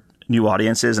for new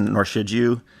audiences, and nor should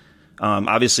you.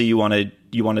 Obviously you want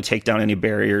to take down any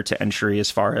barrier to entry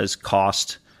as far as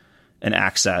cost and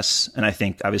access. And I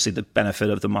think obviously the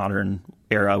benefit of the modern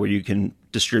era, where you can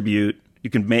distribute, you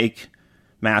can make,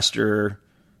 master,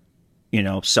 you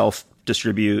know,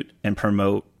 self-distribute and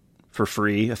promote for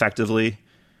free effectively,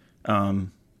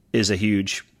 is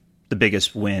the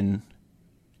biggest win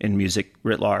in music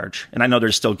writ large. And I know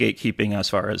there's still gatekeeping as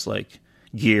far as like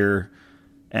gear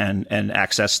and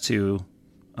access to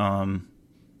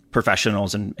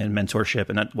professionals and mentorship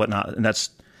and whatnot. And that's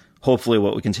hopefully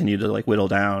what we continue to like whittle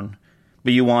down.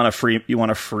 But you want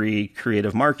a free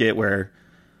creative market where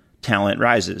talent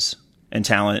rises, and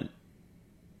talent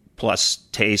plus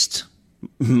taste,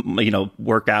 you know,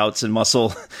 workouts and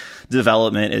muscle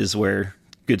development is where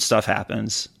good stuff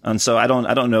happens. And so I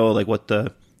don't know like what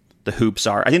the hoops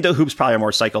are. I think the hoops probably are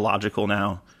more psychological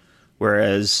now.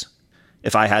 Whereas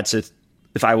if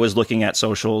I was looking at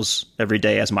socials every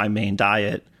day as my main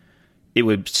diet, it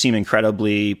would seem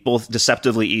incredibly, both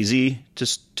deceptively easy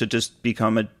to just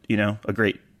become a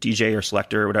great DJ or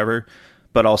selector or whatever,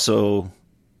 but also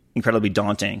incredibly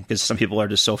daunting, because some people are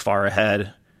just so far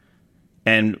ahead.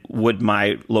 And would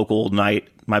my local night,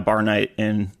 my bar night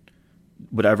in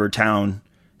whatever town,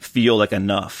 feel like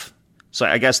enough? So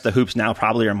I guess the hoops now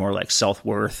probably are more like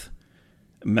self-worth,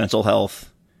 mental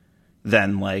health,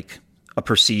 than like a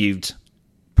perceived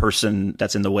person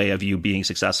that's in the way of you being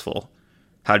successful.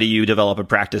 How do you develop a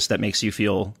practice that makes you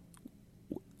feel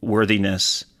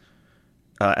worthiness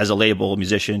as a label,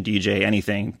 musician, DJ,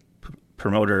 anything,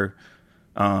 promoter,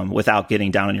 without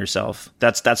getting down on yourself?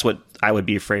 That's what I would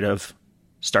be afraid of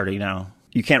starting now.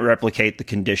 You can't replicate the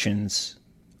conditions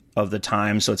of the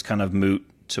time, so it's kind of moot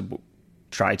to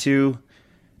try to.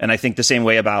 And I think the same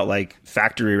way about like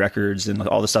factory records and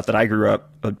all the stuff that I grew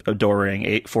up adoring,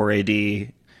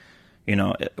 4AD, you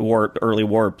know, Warp, early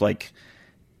Warp, like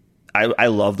I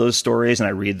love those stories and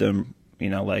I read them, you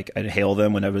know, like I hail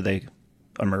them whenever they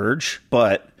emerge,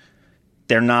 but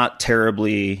they're not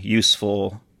terribly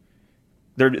useful.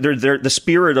 They're the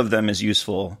spirit of them is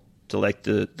useful to like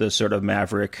the sort of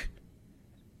maverick,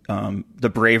 the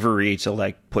bravery to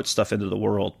like put stuff into the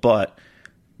world, but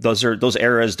those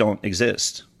eras don't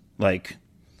exist. Like,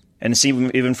 and it's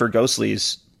even for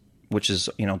Ghostly's, which is,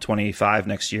 you know, 25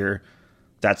 next year,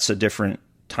 that's a different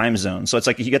time zone. So it's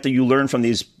like you learn from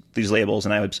these labels,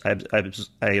 and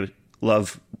I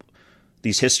love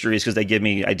these histories because they give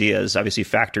me ideas. Obviously,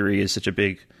 Factory is such a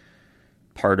big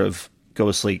part of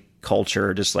Ghostly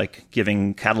culture, just like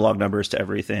giving catalog numbers to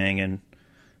everything and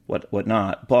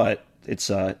whatnot. But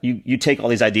it's you take all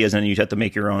these ideas and you have to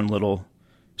make your own little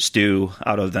stew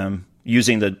out of them,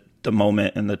 using the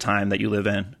moment and the time that you live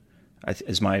in,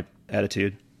 is my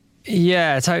attitude.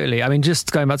 Yeah, totally. I mean,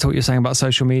 just going back to what you're saying about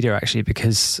social media, actually,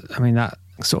 because I mean, that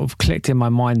sort of clicked in my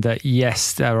mind that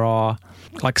yes, there are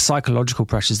like psychological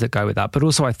pressures that go with that, but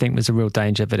also I think there's a real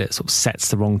danger that it sort of sets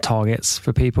the wrong targets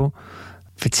for people,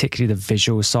 particularly the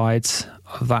visual sides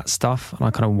of that stuff. And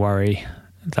I kind of worry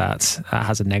that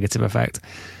has a negative effect.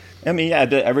 I mean, yeah,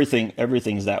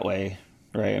 everything's that way,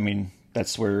 right? I mean,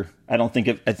 that's where I don't think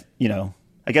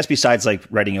I guess besides like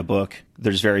writing a book,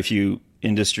 there's very few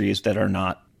industries that are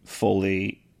not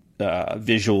fully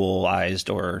visualized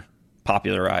or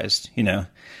popularized, and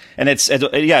there's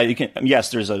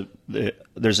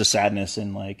a sadness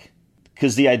in like,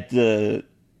 because the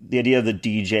idea of the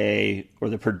DJ or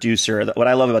the producer, what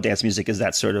I love about dance music is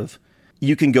that sort of,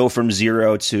 you can go from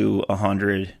 0 to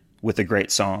 100 with a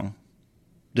great song.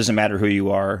 Doesn't matter who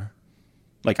you are.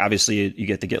 Like, obviously you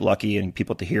get to get lucky and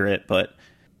people to hear it, but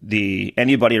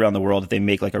anybody around the world, if they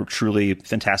make like a truly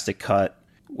fantastic cut,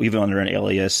 even under an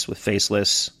alias with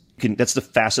Faceless, that's the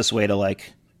fastest way to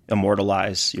like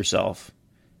immortalize yourself.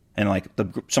 And like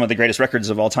some of the greatest records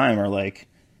of all time are like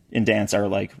in dance are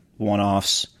like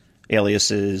one-offs,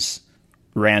 aliases,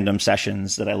 random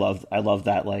sessions that I love. I love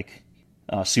that like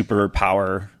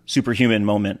superhuman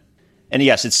moment. And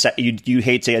yes, it's you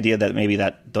hate the idea that maybe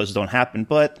those don't happen,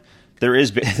 but there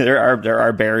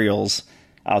are burials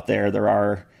out there. There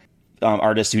are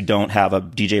artists who don't have a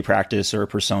DJ practice or a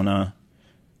persona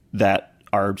that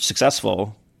are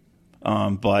successful.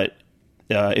 But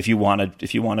if you want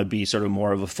to be sort of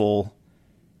more of a full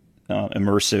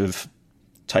immersive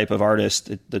type of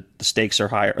artist, the stakes are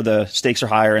higher. Or the stakes are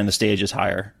higher, and the stage is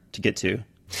higher to get to.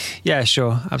 Yeah,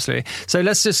 sure, absolutely. So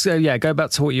let's just go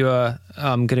back to what you were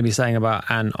going to be saying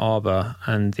about Ann Arbor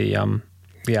and the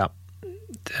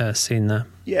scene there.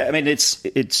 Yeah, I mean it's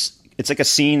like a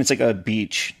scene. It's like a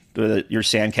beach. Your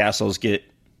sandcastles get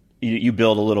you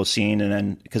build a little scene, and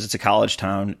then because it's a college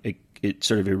town, it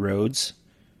sort of erodes.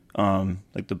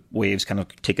 Like the waves kind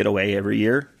of take it away every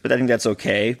year, but I think that's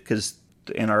okay because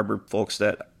the Ann Arbor folks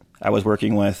that I was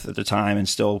working with at the time and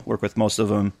still work with most of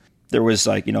them. There was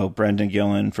like, Brendan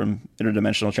Gillen from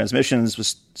Interdimensional Transmissions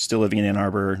was still living in Ann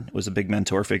Arbor, was a big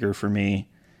mentor figure for me.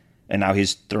 And now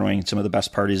he's throwing some of the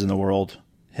best parties in the world,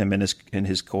 him and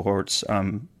his cohorts,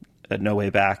 at No Way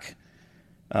Back,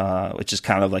 which is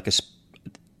kind of like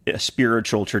a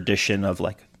spiritual tradition of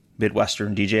like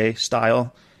Midwestern DJ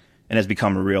style, and has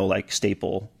become a real like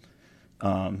staple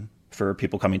for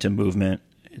people coming to movement,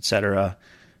 etc.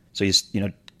 So he's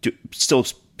still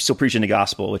preaching the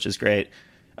gospel, which is great.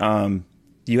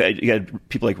 You had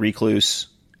people like Recluse,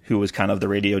 who was kind of the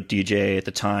radio DJ at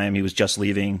the time. He was just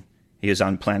leaving. He was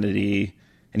on Planet E,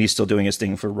 and he's still doing his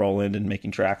thing for Roland and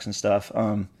making tracks and stuff.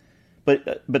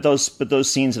 But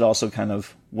those scenes had also kind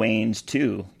of waned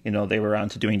too. They were on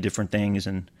to doing different things,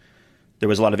 and there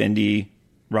was a lot of indie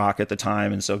rock at the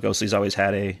time, and so Ghostly's always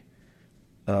had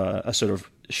a sort of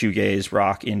shoegaze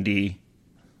rock indie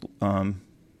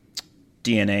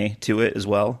DNA to it as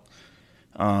well.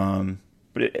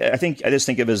 But I just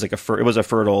think of it as like it was a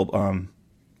fertile,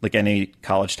 like any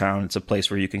college town. It's a place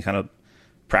where you can kind of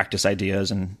practice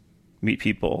ideas and meet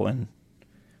people and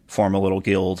form a little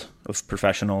guild of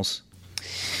professionals.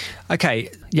 Okay.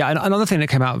 Yeah. And another thing that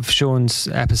came out of Sean's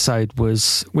episode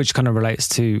was, which kind of relates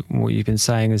to what you've been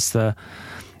saying, is the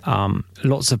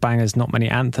lots of bangers, not many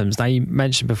anthems. Now, you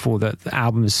mentioned before that the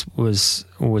albums was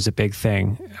always a big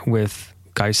thing with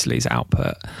Ghostly's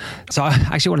output. So I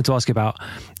actually wanted to ask you about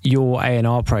your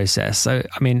A&R process. So,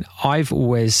 I mean, I've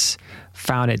always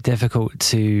found it difficult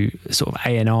to sort of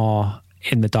A&R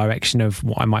in the direction of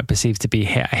what I might perceive to be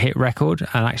a hit record.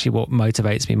 And actually what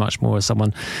motivates me much more as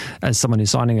someone who's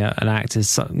signing an act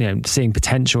is, seeing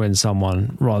potential in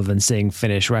someone rather than seeing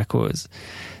finished records.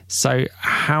 So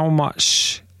how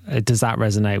much does that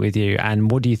resonate with you?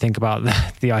 And what do you think about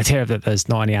the idea that there's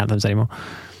not any anthems anymore?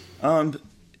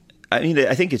 I mean,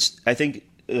 I think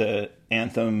the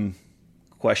anthem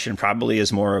question probably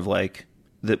is more of like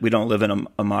that we don't live in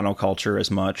a monoculture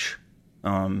as much,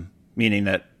 meaning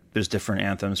that there's different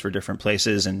anthems for different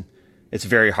places, and it's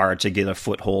very hard to get a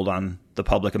foothold on the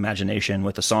public imagination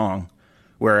with a song.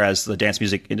 Whereas the dance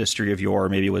music industry of yore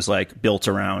maybe was like built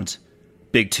around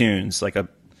big tunes, like a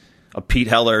Pete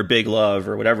Heller, Big Love,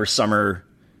 or whatever summer.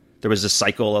 There was this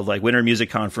cycle of like Winter Music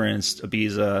Conference,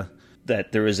 Ibiza,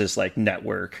 that there was this like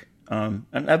network. And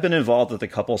I've been involved with a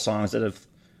couple songs that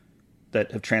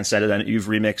have transcended, and you've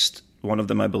remixed one of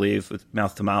them, I believe, with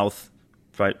Mouth to Mouth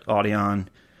by Audion,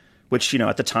 which,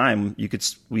 at the time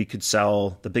we could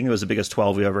sell. I think it was the biggest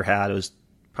 12 we ever had. It was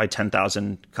probably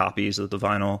 10,000 copies of the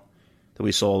vinyl that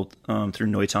we sold through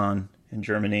Neuton in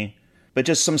Germany. but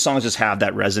just some songs just have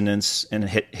that resonance and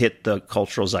hit the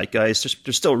cultural zeitgeist.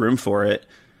 There's still room for it.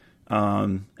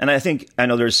 And I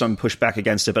know there's some pushback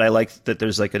against it, but I like that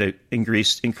there's like an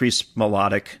increased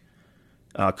melodic,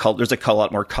 there's a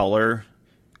lot more color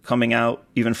coming out,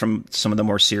 even from some of the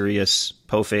more serious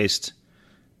po-faced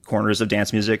corners of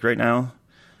dance music right now.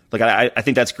 Like, I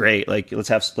think that's great. Like,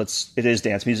 it is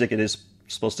dance music. It is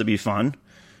supposed to be fun.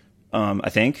 I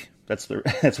think that's the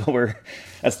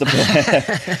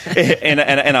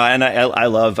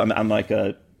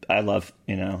I love,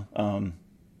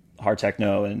 hard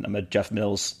techno, and I'm a Jeff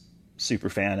Mills super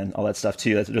fan and all that stuff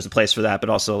too. There's a place for that, but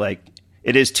also like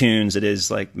it is tunes, it is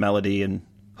like melody and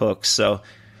hooks. So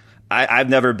I've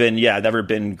never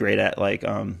been great at like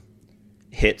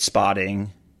hit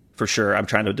spotting for sure. I'm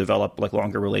trying to develop like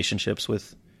longer relationships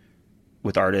with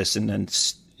artists, and then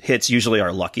hits usually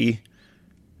are lucky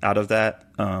out of that.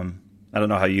 I don't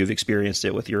know how you've experienced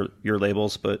it with your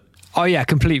labels, but oh yeah,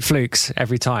 complete flukes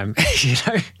every time.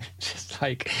 Just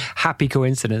like happy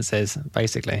coincidences,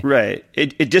 basically. Right.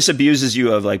 It disabuses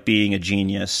you of like being a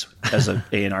genius as an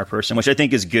A&R person, which I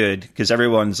think is good, because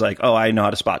everyone's like, oh, I know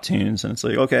how to spot tunes, and it's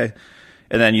like, okay.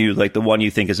 And then you like the one you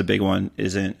think is a big one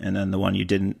isn't, and then the one you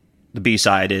didn't, the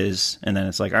B-side is, and then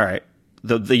it's like, all right,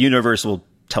 the universe will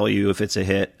tell you if it's a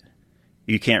hit.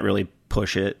 You can't really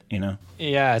push it,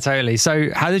 Yeah, totally. So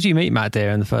how did you meet Matt Deer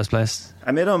in the first place?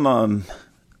 I met him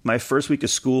my first week of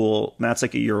school. Matt's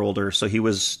like a year older, so he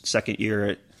was second year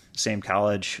at same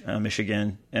college,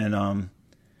 Michigan, and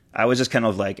I was just kind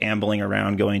of like ambling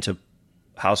around, going to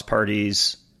house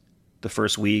parties the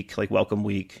first week, like welcome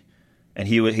week, and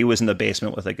he was in the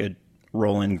basement with like a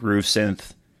Roland groove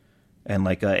synth and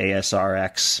like a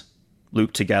ASRX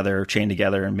looped together, chained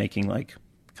together, and making like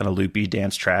kind of loopy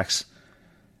dance tracks.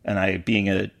 And I, being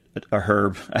a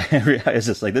herb, I was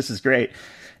just like, this is great,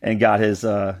 and got his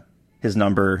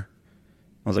number.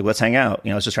 I was like, let's hang out.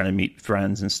 I was just trying to meet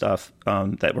friends and stuff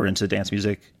that were into dance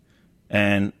music.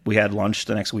 And we had lunch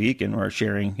the next week, and we're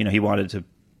sharing. He wanted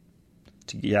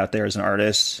to get out there as an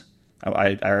artist.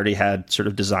 I already had sort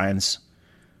of designs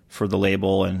for the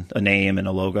label and a name and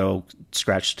a logo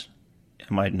scratched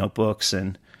in my notebooks,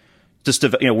 and just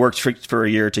worked for a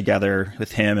year together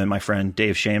with him and my friend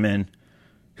Dave Shaman,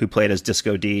 who played as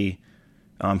Disco D.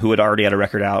 Who had already had a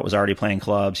record out, was already playing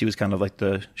clubs. He was kind of like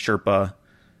the Sherpa.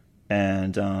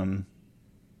 And a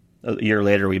year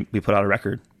later, we put out a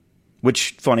record,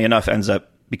 which, funny enough, ends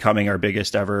up becoming our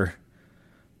biggest ever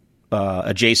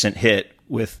adjacent hit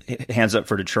with Hands Up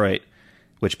for Detroit,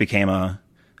 which became a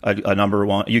number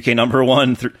one, UK number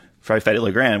one for Freddy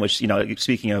Legrand, which,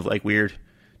 speaking of like weird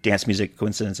dance music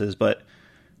coincidences. But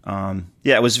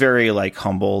yeah, it was very like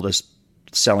humble, just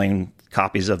selling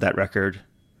copies of that record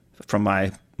from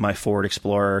my Ford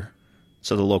Explorer,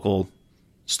 so the local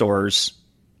stores,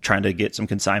 trying to get some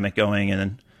consignment going, and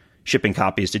then shipping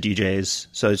copies to DJs.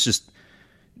 So it's just,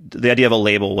 the idea of a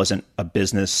label wasn't a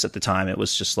business at the time. It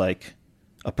was just like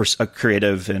a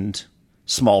creative and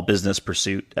small business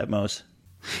pursuit at most.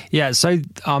 Yeah, so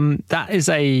that is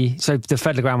so the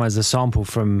Fred Legrand is a sample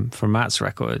from Matt's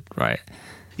record, right?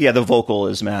 Yeah, the vocal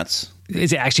is Matt's.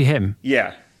 Is it actually him?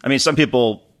 Yeah. I mean, some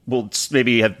people will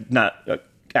maybe have not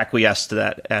acquiesced to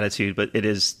that attitude, but it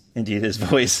is indeed his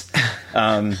voice.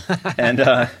 And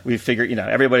we figured,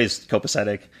 everybody's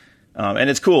copacetic. And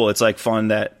it's cool. It's like fun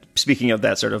that, speaking of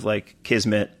that sort of like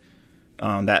kismet,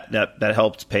 that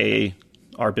helped pay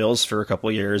our bills for a couple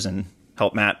of years and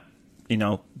help Matt,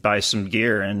 buy some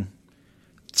gear. And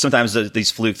sometimes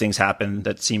these fluke things happen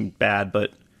that seem bad,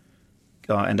 but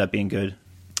end up being good.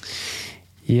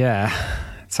 Yeah,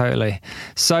 totally.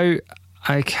 So,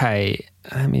 okay,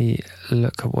 let me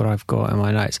look at what I've got in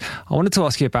my notes. I wanted to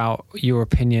ask you about your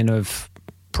opinion of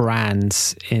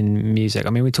brands in music. I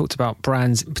mean, we talked about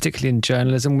brands, particularly in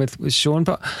journalism with Sean,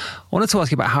 but I wanted to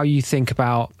ask you about how you think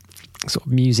about sort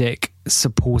of music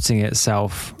supporting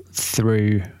itself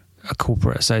through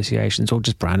corporate associations, or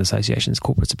just brand associations.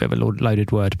 Corporate's a bit of a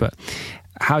loaded word, but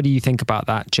how do you think about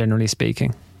that, generally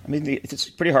speaking? I mean, it's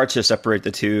pretty hard to separate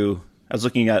the two. I was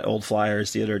looking at old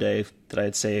flyers the other day that I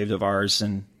had saved of ours,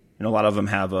 and a lot of them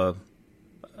have a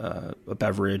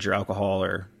beverage or alcohol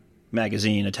or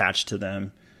magazine attached to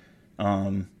them.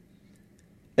 And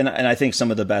I think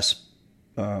some of the best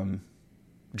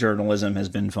journalism has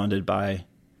been funded by,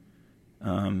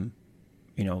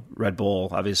 Red Bull,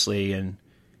 obviously, and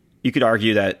you could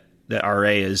argue that RA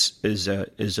is a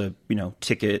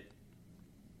ticket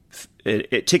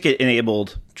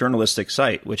enabled journalistic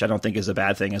site, which I don't think is a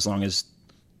bad thing, as long as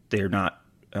they're not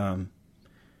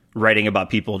writing about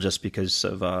people just because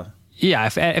of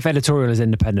if editorial is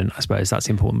independent, I suppose that's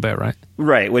the important bit, right?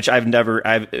 Right, which in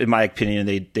my opinion,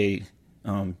 they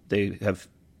They have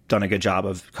done a good job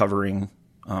of covering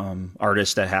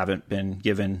artists that haven't been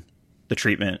given the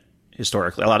treatment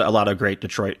historically. A lot of great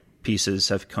Detroit pieces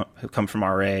have come from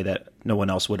RA that no one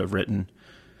else would have written.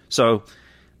 So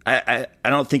I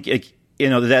don't think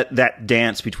that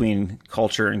dance between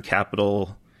culture and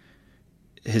capital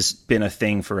has been a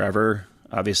thing forever.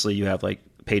 Obviously, you have like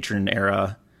patron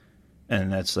era,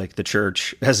 and that's like the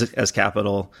church as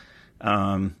capital,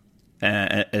 and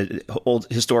old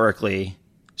historically.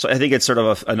 So I think it's sort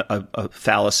of a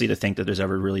fallacy to think that there's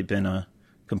ever really been a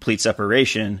complete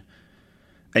separation.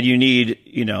 And you need,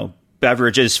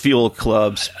 beverages, fuel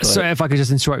clubs. So if I could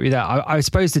just interrupt you there, I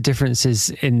suppose the difference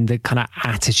is in the kind of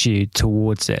attitude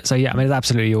towards it. So yeah, I mean, it's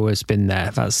absolutely always been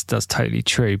there. That's totally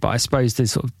true. But I suppose the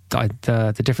sort of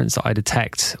the difference that I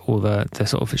detect, or the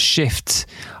sort of shift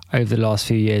over the last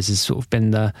few years, has sort of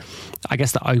been the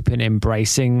open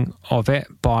embracing of it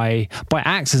by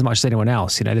acts as much as anyone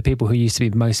else. The people who used to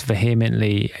be most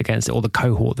vehemently against it, or the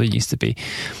cohort that used to be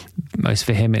most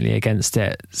vehemently against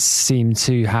it, seem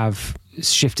to have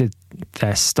shifted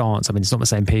their stance. I mean, it's not the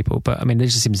same people, but I mean, there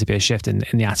just seems to be a shift in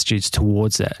the attitudes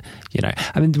towards it.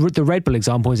 I mean, the Red Bull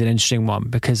example is an interesting one,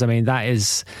 because I mean, that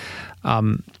is,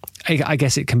 I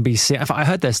guess it can be seen. I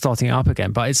heard they're starting it up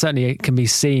again, but it can be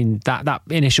seen that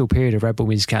initial period of Red Bull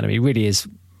Music Academy really is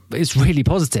really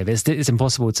positive. It's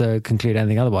impossible to conclude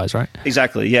anything otherwise, right?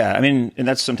 Exactly. Yeah. I mean, and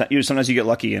that's sometimes you get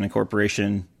lucky in a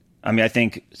corporation. I mean, I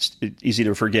think it's easy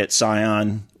to forget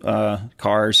Scion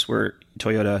cars, where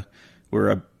Toyota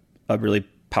were a really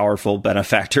powerful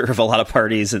benefactor of a lot of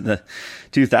parties in the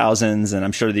 2000s, and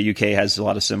I'm sure the UK has a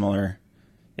lot of similar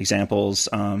examples.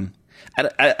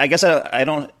 I guess I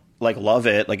don't love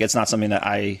it. Like, it's not something that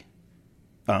I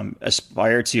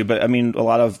aspire to, but I mean, a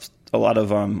lot of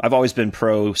I've always been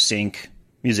pro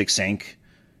music sync,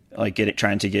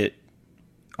 trying to get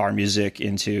our music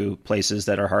into places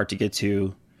that are hard to get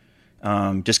to,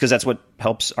 just because that's what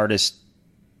helps artists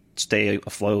stay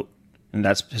afloat. And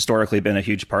that's historically been a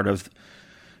huge part of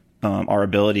our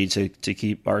ability to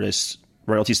keep artists'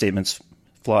 royalty statements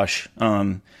flush.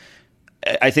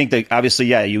 I think that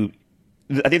obviously, I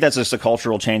think that's just a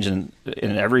cultural change in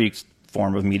every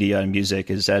form of media and music,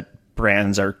 is that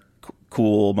brands are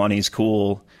cool, money's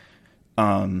cool,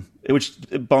 which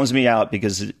bums me out,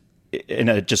 because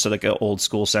in just like an old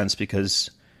school sense,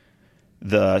 because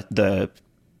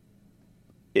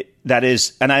that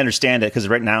is, and I understand it, because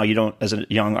right now you don't, as a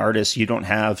young artist, you don't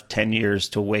have 10 years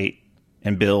to wait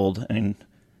and build and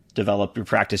develop your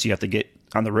practice. You have to get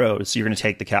on the road. So you're going to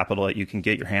take the capital that you can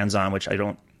get your hands on, which I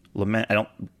don't lament. I don't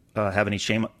have any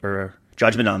shame or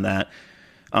judgment on that.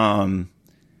 But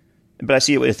I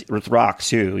see it with rock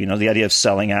too. The idea of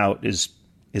selling out is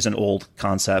an old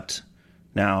concept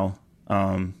now.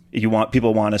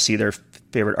 People want to see their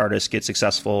favorite artists get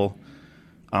successful.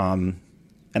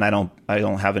 And I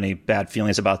don't have any bad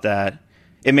feelings about that.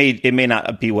 It may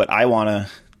not be what I want to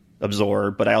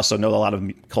absorb, but I also know a lot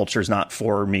of culture is not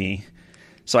for me.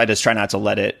 So I just try not to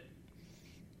let it.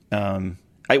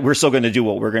 We're still going to do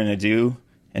what we're going to do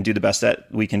and do the best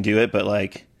that we can do it. But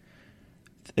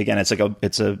again, it's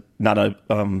not a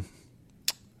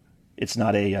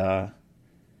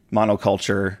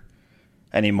monoculture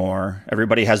anymore.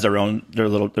 Everybody has their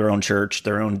own church,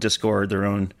 their own Discord, their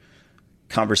own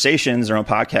conversations, their own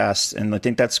podcasts, and I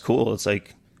think that's cool. It's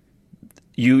like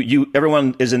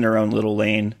everyone is in their own little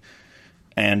lane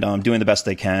and doing the best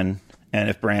they can. And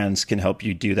if brands can help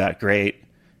you do that, great.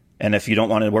 And if you don't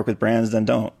want to work with brands, then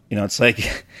don't. It's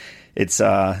like it's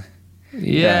yeah.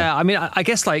 I mean, I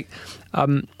guess the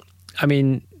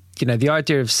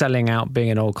idea of selling out being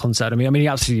an old concept. I mean,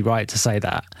 you're absolutely right to say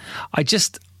that. I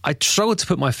struggle to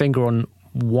put my finger on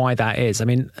why that is. I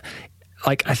mean,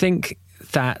 I think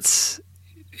that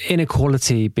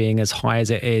inequality being as high as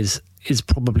it is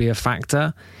probably a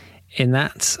factor in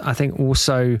that. I think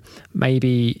also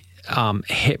maybe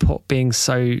hip hop being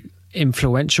so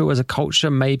influential as a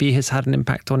culture maybe has had an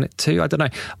impact on it too. I don't know.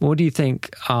 What do you think?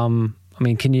 I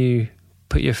mean, can you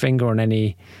put your finger on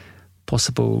any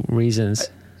possible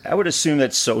reasons? I would assume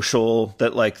that social,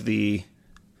 that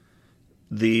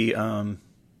the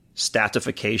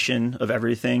statification of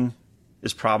everything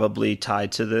is probably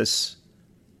tied to this,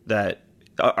 that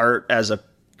art as a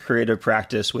creative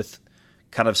practice with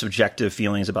kind of subjective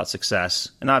feelings about success.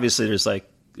 And obviously there's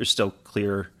still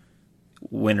clear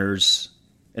winners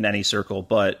in any circle,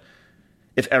 but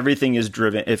if everything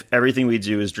we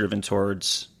do is driven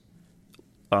towards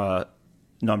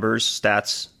numbers,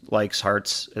 stats, likes,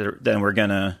 hearts, then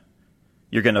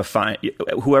you're gonna find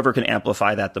whoever can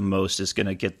amplify that the most is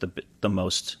gonna get the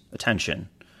most attention.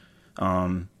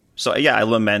 So yeah, I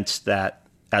lament that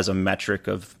as a metric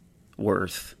of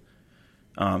worth.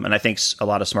 And I think a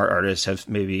lot of smart artists have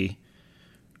maybe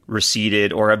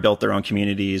receded or have built their own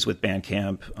communities with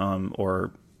Bandcamp,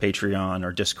 or Patreon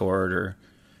or Discord or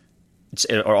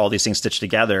all these things stitched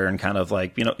together and kind of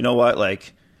like, you know what,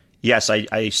 like, yes,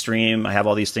 I stream, I have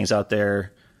all these things out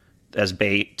there as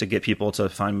bait to get people to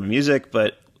find my music,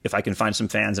 but if I can find some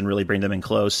fans and really bring them in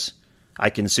close, I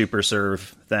can super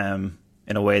serve them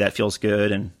in a way that feels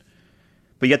good.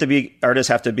 But artists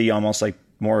have to be almost like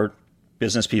more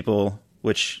business people,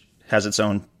 which has its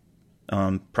own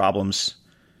problems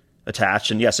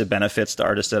attached. And yes, it benefits the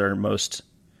artists that are most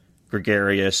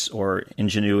gregarious or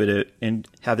ingenuitive and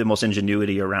have the most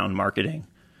ingenuity around marketing.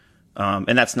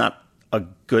 And that's not a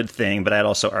good thing, but I'd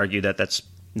also argue that that's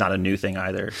not a new thing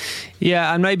either.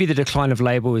 Yeah, and maybe the decline of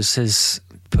labels has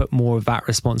put more of that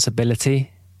responsibility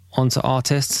onto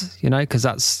artists, because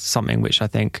that's something which I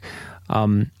think,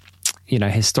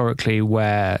 historically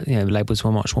where, labels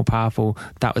were much more powerful,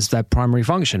 that was their primary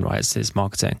function, right? It's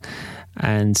marketing.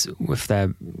 And if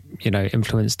their,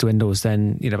 influence dwindles,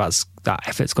 then, that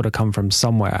effort's got to come from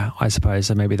somewhere, I suppose.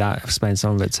 So maybe that explains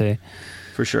some of it too.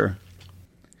 For sure.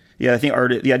 Yeah, I think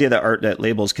the idea that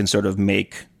labels can sort of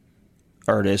make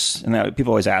artists, and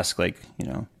people always ask, like,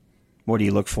 what do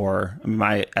you look for? I mean,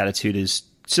 my attitude is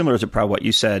similar to probably what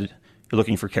you said. You're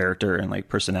looking for character and like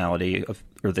personality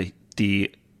or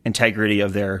the integrity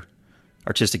of their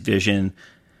artistic vision.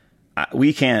 I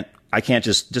can't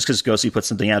just because Ghosty puts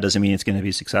something out doesn't mean it's going to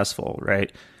be successful,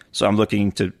 right? So I'm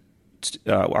looking to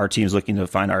our team's looking to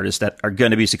find artists that are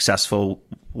going to be successful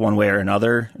one way or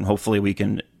another, and hopefully we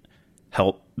can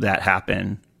help that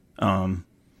happen.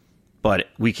 But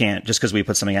we can't, just because we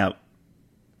put something out,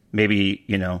 maybe,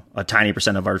 a tiny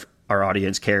percent of our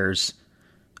audience cares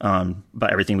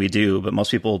about everything we do, but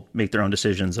most people make their own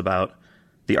decisions about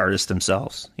the artists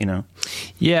themselves,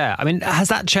 Yeah. I mean, has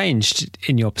that changed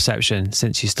in your perception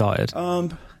since you started?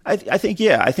 I think,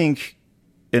 yeah. I think,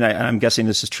 and I'm guessing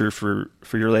this is true for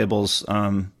your labels.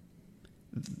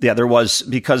 There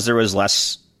was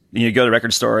less. You go to the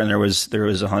record store and there was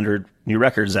 100 new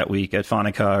records that week at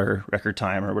Phonica or Record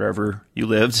Time or wherever you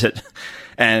lived at,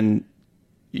 and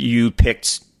you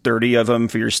picked 30 of them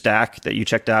for your stack that you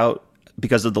checked out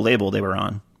because of the label they were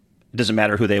on. It doesn't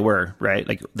matter who they were, right?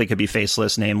 Like they could be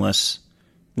faceless, nameless,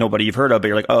 nobody you've heard of, but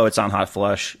you're like, oh, it's on Hot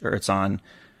Flush or it's on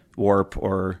Warp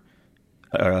or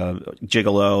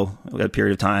Gigolo at a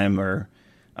period of time, or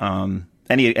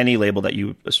any label that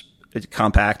you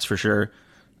Compact for sure.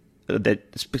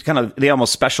 That kind of, they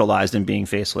almost specialized in being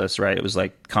faceless, right? It was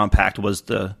like Compact was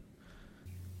the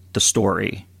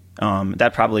story.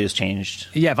 That probably has changed.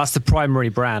 Yeah, that's the primary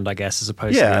brand, I guess, as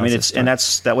opposed to I mean,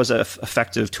 that was an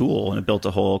effective tool, and it built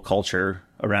a whole culture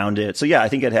around it. So yeah, I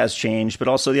think it has changed, but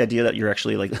also the idea that you're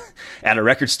actually like at a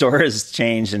record store has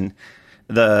changed, and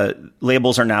the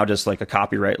labels are now just like a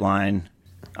copyright line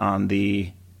on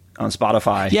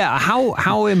Spotify. Yeah,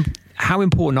 how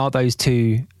important are those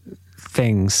two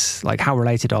things? Like, how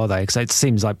related are they? Because it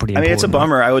seems like pretty important. I mean, it's a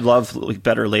bummer. Right? I would love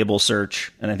better label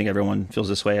search, and I think everyone feels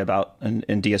this way about in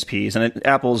DSPs. And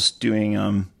Apple's doing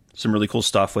some really cool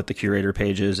stuff with the curator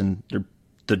pages and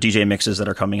the DJ mixes that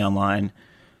are coming online,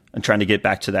 and trying to get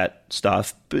back to that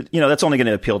stuff. But that's only going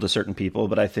to appeal to certain people.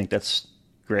 But I think that's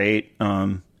great.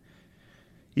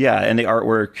 Yeah, and the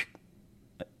artwork.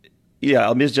 Yeah,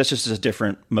 I mean, it's just a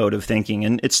different mode of thinking,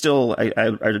 and it's still.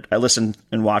 I listen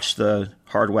and watch the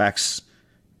Hard Wax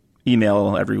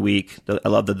email every week. I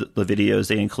love the videos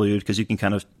they include, because you can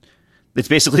kind of. It's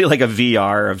basically like a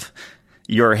VR of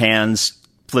your hands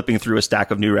flipping through a stack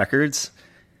of new records.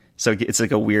 So it's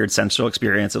like a weird sensual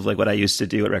experience of like what I used to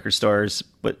do at record stores,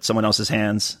 but someone else's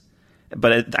hands.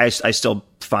 But I still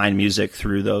find music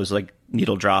through those like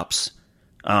needle drops.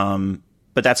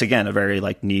 But that's again a very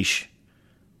like niche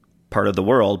part of the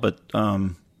world. But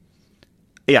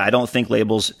yeah, I think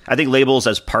labels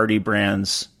as party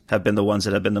brands have been the ones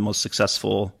that have been the most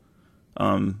successful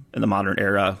in the modern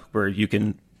era, where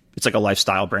it's like a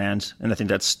lifestyle brand. And I think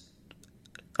that's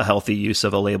a healthy use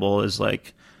of a label, is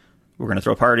like, we're going to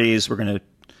throw parties, we're going to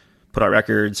put out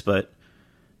records, but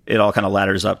it all kind of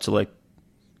ladders up to like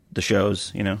the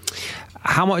shows,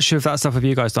 How much of that stuff have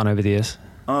you guys done over the years?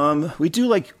 We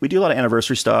do a lot of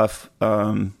anniversary stuff.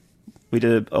 We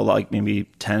did like maybe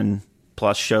 10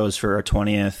 plus shows for our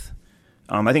 20th.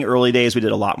 I think early days we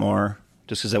did a lot more,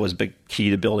 just because that was a big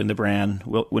key to building the brand,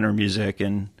 Winter Music.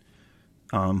 And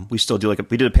we still do we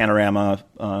did a Panorama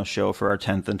show for our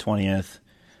 10th and 20th.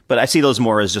 But I see those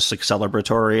more as just like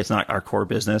celebratory. It's not our core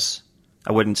business.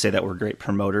 I wouldn't say that we're great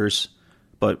promoters,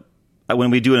 but when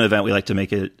we do an event, we like to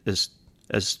make it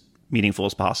as meaningful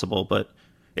as possible. But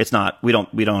it's not. We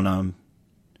don't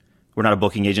we're not a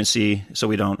booking agency, so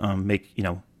we don't make,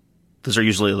 those are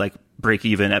usually like break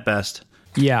even at best.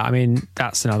 Yeah, I mean,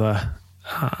 that's another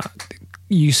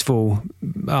useful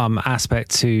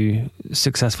aspect to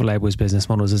successful labels' business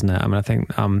models, isn't it? I mean, I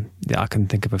think I can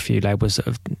think of a few labels that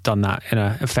have done that in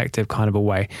an effective kind of a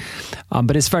way.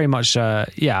 But it's very much, I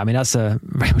mean, that's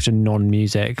very much a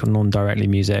non-music or non-directly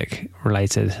music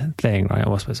related thing, right?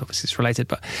 Well, I suppose obviously it's related,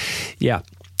 but yeah.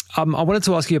 I wanted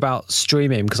to ask you about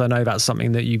streaming, because I know that's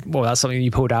something that you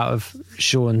pulled out of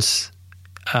Sean's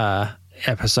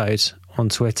episode on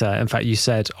Twitter. In fact, you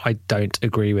said, I don't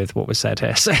agree with what was said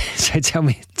here. So tell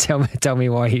me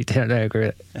why you don't agree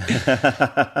with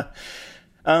it.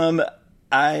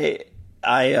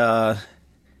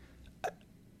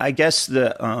 I guess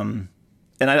and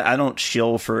I don't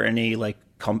shill for any like,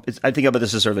 I think about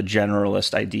this as sort of a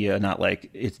generalist idea, not like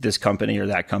it's this company or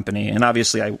that company. And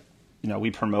obviously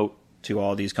we promote to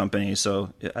all these companies.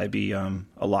 So I'd be a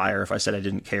liar if I said I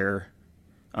didn't care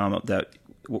that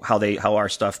how our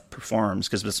stuff performs,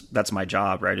 because that's my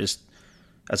job, right? Is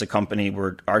as a company,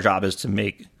 our job is to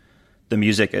make the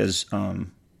music as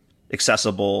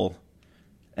accessible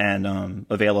and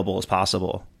available as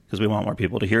possible, because we want more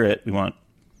people to hear it. We want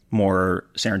more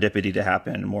serendipity to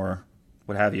happen, more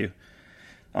what have you.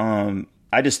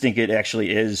 I just think it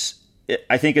actually is.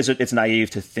 I think it's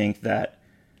naive to think that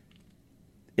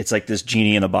it's like this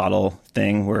genie in a bottle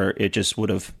thing where it just would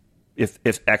have, if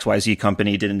XYZ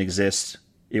company didn't exist,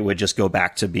 it would just go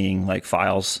back to being like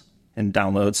files and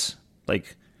downloads.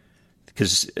 Like,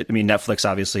 because I mean, Netflix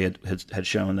obviously had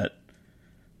shown that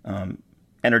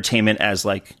entertainment as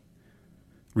like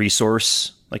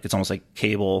resource, like it's almost like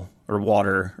cable or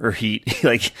water or heat.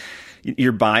 Like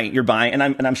you're buying, and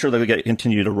I'm sure they'll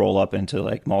continue to roll up into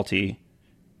like movies,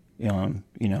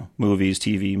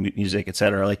 TV, music,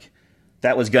 etc. Like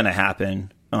that was going to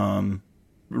happen.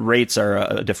 Rates are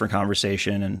a different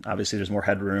conversation, and obviously there's more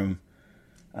headroom.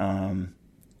 I'm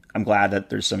glad that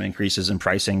there's some increases in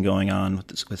pricing going on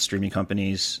with streaming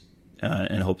companies,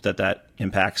 and hope that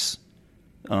impacts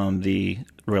the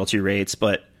royalty rates.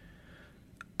 But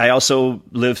I also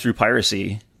lived through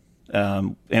piracy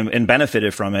and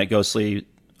benefited from it. Ghostly,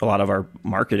 a lot of our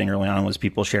marketing early on was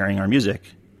people sharing our music,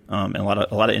 and a lot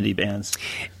of indie bands.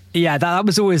 Yeah, that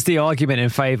was always the argument in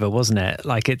favor, wasn't it?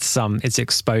 Like it's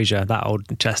exposure, that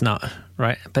old chestnut,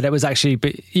 right? But it was actually,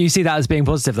 but you see that as being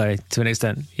positive though, to an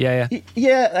extent. Yeah.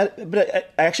 Yeah,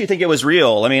 but I actually think it was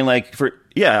real. I mean, like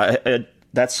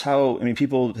that's how, I mean,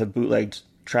 people have bootlegged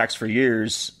tracks for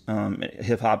years.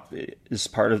 Hip hop is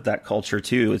part of that culture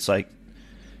too. It's like,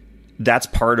 that's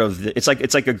part of it's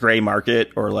like a gray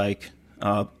market, or like,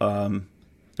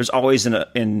 there's always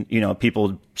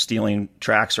people stealing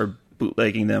tracks or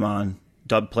bootlegging them on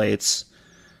dub plates.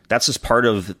 That's just part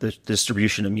of the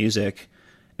distribution of music.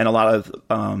 And a lot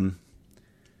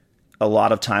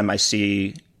of time I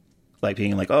see like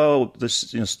being like, oh,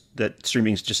 this, that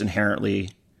streaming is just inherently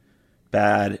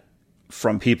bad,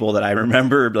 from people that I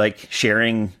remember like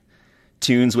sharing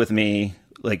tunes with me,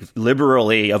 like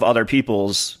liberally, of other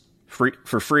people's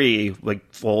for free,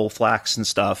 like full flax and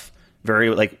stuff, very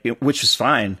like, which is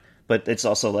fine. But it's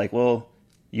also like, well,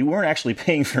 you weren't actually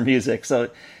paying for music. So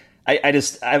I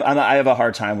have a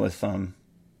hard time with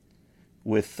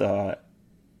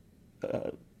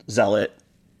zealot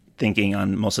thinking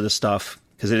on most of this stuff,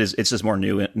 because it's just more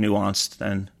nuanced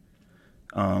than,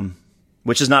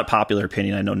 which is not popular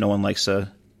opinion. I know no one likes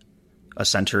a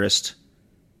centrist,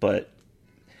 but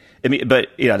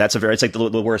that's it's like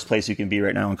the worst place you can be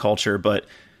right now in culture. But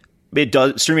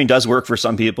streaming does work for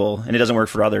some people, and it doesn't work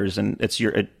for others. And it's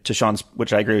to Sean's,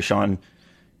 which I agree with Sean,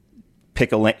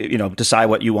 pick decide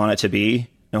what you want it to be,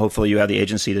 and hopefully you have the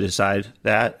agency to decide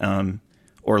that,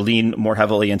 or lean more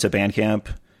heavily into Bandcamp,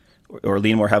 or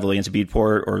lean more heavily into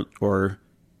Beatport, or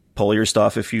pull your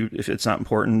stuff if it's not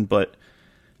important. But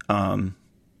I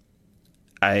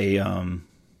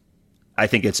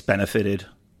think it's benefited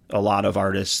a lot of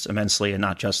artists immensely, and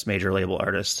not just major label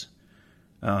artists.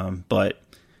 But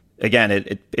again,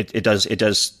 it does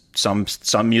some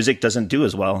music doesn't do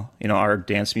as well. Our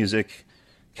dance music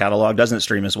catalog doesn't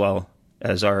stream as well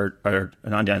as our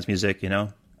non-dance music,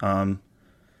 and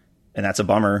that's a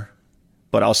bummer.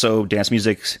 But also, dance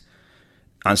music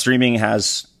on streaming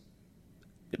has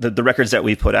the records that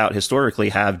we put out historically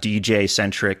have DJ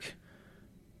centric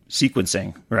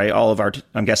sequencing, right? All of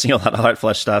I'm guessing a lot of Hot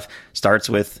Flesh stuff starts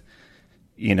with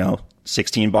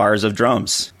 16 bars of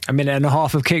drums, a minute and a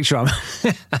half of kick drum.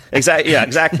 Exactly. Yeah,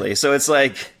 exactly. So it's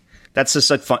like, that's just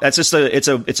like fun. That's just it's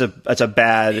a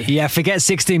bad. Yeah, forget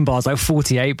 16 bars, like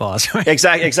 48 bars. Right?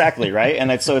 Exactly. Right.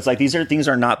 And it's like these things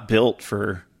are not built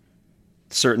for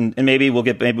certain, and maybe we'll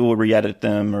re-edit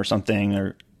them or something,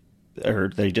 or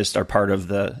they just are part of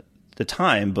the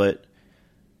time, but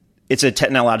it's a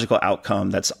technological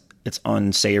outcome it's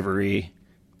unsavory.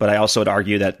 But I also would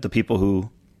argue that the people who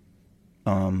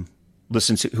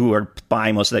who are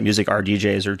buying most of that music are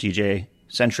DJs or DJ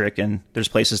centric, and there's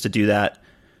places to do that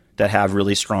have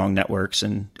really strong networks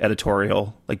and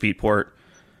editorial, like Beatport.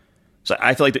 So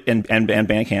I feel like and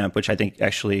Bandcamp, which I think,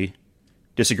 actually,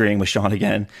 disagreeing with Sean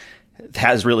again,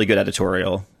 has really good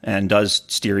editorial and does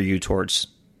steer you towards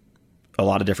a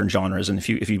lot of different genres. And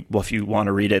if you want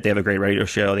to read it, they have a great radio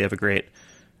show. They have a great,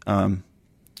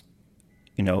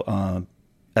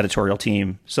 editorial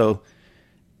team. So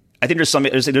I think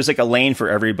there's like a lane for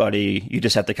everybody. You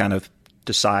just have to kind of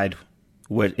decide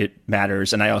what it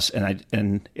matters.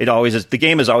 And it always is. The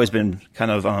game has always been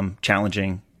kind of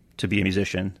challenging to be a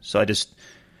musician. So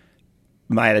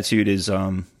my attitude is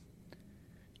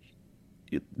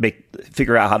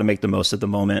figure out how to make the most of the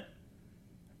moment,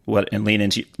 and lean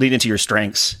into your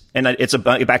strengths. And it's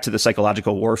back to the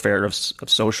psychological warfare of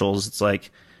socials. It's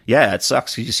like, yeah, it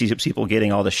sucks. You see people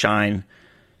getting all the shine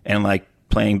and like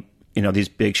playing, these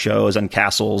big shows on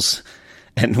castles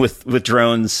and with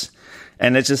drones.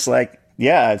 And it's just like,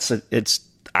 yeah,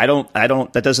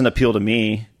 that doesn't appeal to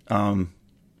me.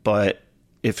 But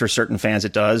if for certain fans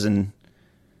it does, and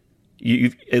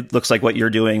it looks like what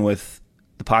you're doing with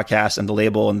the podcast and the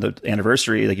label and the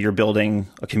anniversary, like you're building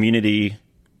a community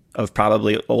of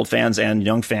probably old fans and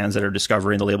young fans that are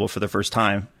discovering the label for the first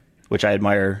time, which I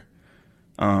admire.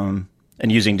 And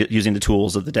using the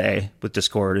tools of the day with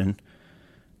Discord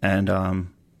and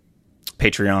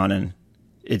Patreon, and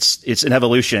it's an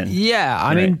evolution. Yeah,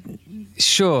 I mean,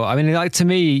 sure. I mean, like, to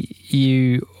me,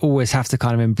 you always have to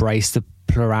kind of embrace the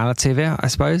plurality of it, I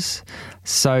suppose.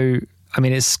 So, I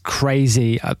mean, it's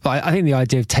crazy. I think the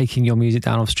idea of taking your music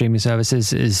down off streaming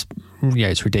services is,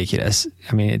 it's ridiculous.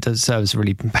 I mean, it serves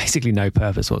really basically no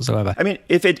purpose whatsoever. I mean,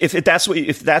 if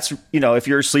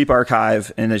your sleep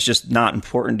archive and it's just not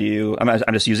important to you,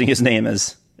 I'm just using his name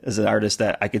as an artist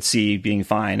that I could see being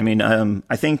fine. I mean,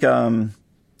 I think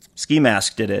Ski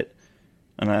Mask did it,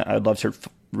 and I'd love to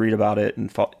read about it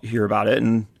and hear about it.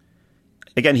 And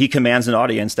again, he commands an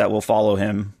audience that will follow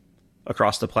him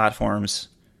across the platforms.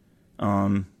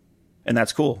 And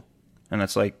that's cool. And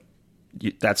that's like,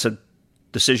 that's a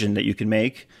decision that you can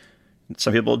make.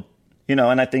 Some people,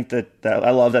 and I think that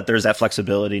I love that there's that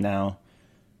flexibility now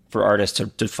for artists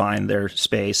to find their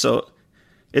space. So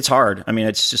it's hard. I mean,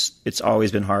 it's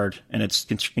always been hard, and it's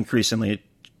increasingly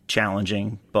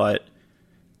challenging, but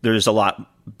there's a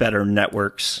lot better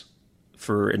networks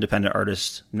for independent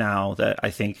artists now that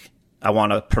I think I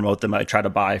want to promote them. I try to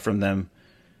buy from them,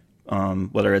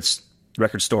 whether it's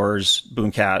record stores,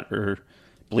 Boomcat or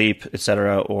Bleep,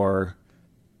 etc., or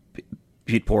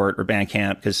Beatport or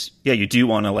Bandcamp, because you do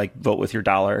want to like vote with your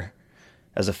dollar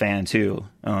as a fan too.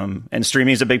 And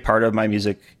streaming is a big part of my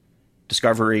music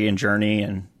discovery and journey,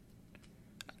 and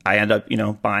I end up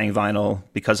buying vinyl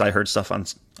because I heard stuff on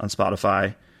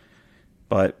Spotify.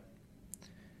 But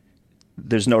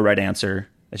there's no right answer.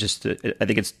 It's just I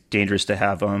think it's dangerous to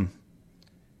have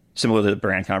similar to the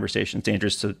brand conversation. It's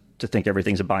dangerous to think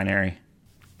everything's a binary.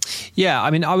 Yeah,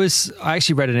 I mean, I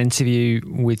actually read an interview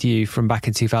with you from back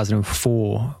in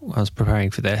 2004. I was preparing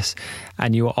for this,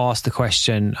 and you were asked a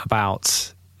question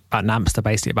about Napster,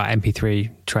 basically about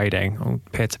MP3 trading or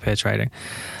peer-to-peer trading,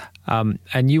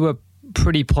 and you were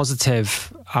pretty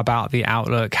positive about the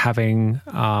outlook, having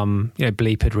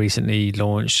Bleep had recently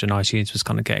launched and iTunes was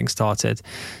kind of getting started.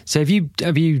 So have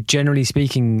you generally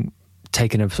speaking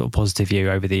taken a sort of positive view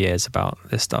over the years about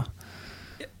this stuff?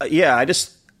 Yeah,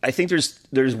 I think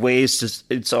there's ways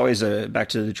to. It's always back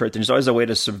to the Detroit thing. There's always a way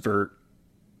to subvert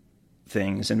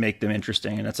things and make them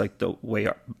interesting, and that's like the way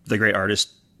the great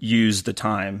artists use the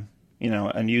time,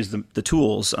 and use the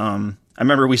tools. I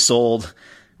remember we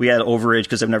had overage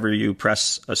because whenever you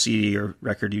press a CD or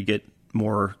record, you get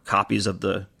more copies of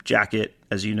the jacket,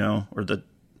 as you know, or the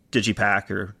digipack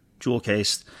or jewel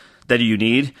case that you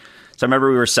need. So I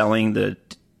remember we were selling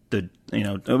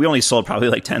we only sold probably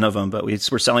like 10 of them, but we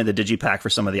were selling the digipack for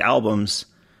some of the albums,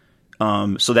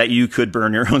 so that you could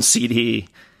burn your own CD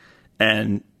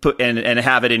and and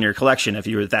have it in your collection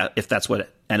if that's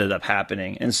what ended up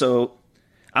happening. And so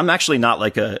I'm actually not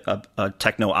like a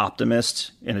techno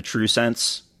optimist in a true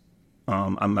sense.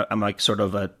 I'm like sort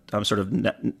of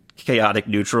chaotic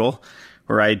neutral,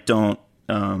 where I don't.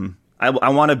 I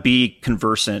want to be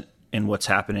conversant in what's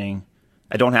happening.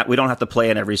 We don't have to play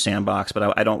in every sandbox,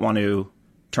 but I don't want to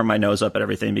turn my nose up at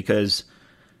everything, because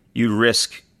you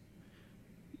risk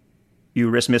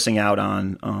missing out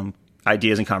on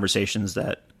ideas and conversations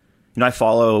that I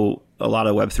follow a lot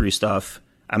of Web3 stuff.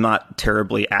 I'm not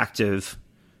terribly active,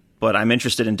 but I'm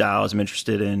interested in DAOs. I'm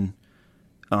interested in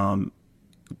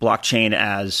blockchain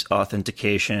as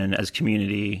authentication, as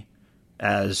community,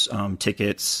 as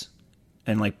tickets,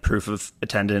 and like proof of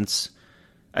attendance.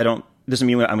 Doesn't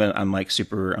mean I'm like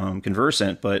super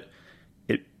conversant, but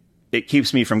it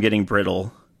keeps me from getting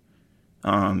brittle,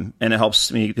 and it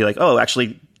helps me be like, oh,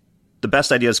 actually, the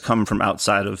best ideas come from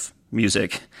outside of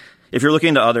music. If you're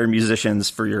looking to other musicians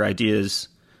for your ideas,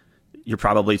 you're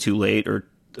probably too late, or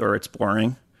it's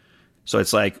boring. So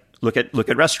it's like, look at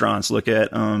restaurants, look at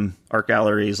art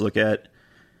galleries, look at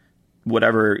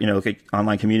whatever, look at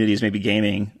online communities, maybe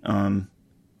gaming,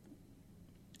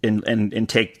 and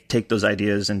take those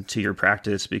ideas into your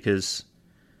practice, because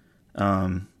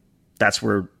that's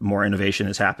where more innovation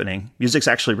is happening. Music's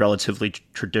actually relatively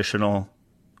traditional,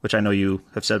 which I know you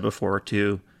have said before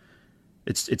too.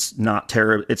 It's not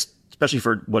terrible. It's, especially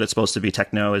for what it's supposed to be,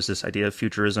 techno is this idea of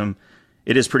futurism.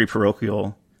 It is pretty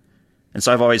parochial. And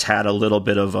so I've always had a little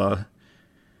bit of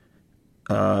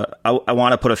I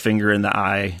want to put a finger in the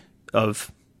eye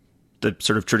of the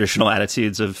sort of traditional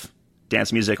attitudes of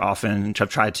dance music often, which I've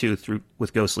tried to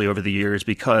with Ghostly over the years,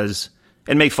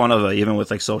 and make fun of it, even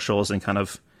with like socials, and kind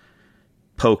of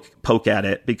poke at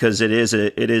it, because it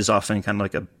is often kind of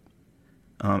like a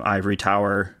ivory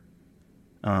tower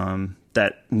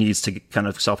that needs to kind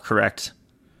of self-correct.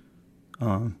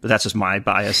 But that's just my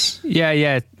bias.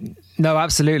 Yeah. No,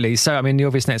 absolutely. So, I mean, the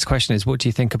obvious next question is, what do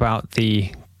you think about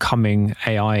the coming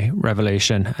AI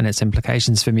revolution and its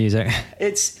implications for music?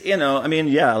 It's, like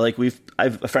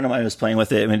a friend of mine was playing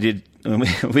with it, and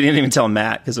we didn't even tell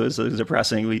Matt, because it was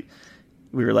depressing. We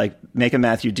were like, make a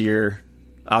Matthew Deere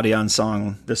Audion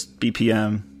song, this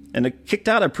BPM, and it kicked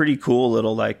out a pretty cool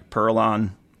little like Perlon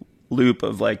loop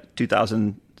of like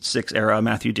 2006 era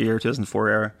Matthew Deere, 2004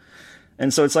 era.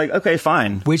 And so it's like, okay,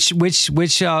 fine. Which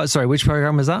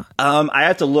program was that? I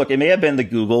have to look. It may have been the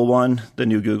Google one, the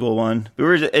new Google one.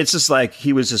 It's just like,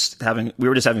 we were just having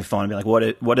fun, being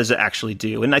like, what does it actually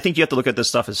do? And I think you have to look at this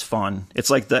stuff as fun.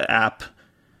 It's like the app.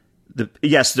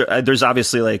 There's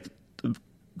obviously like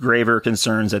graver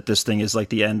concerns that this thing is like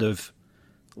the end of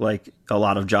like a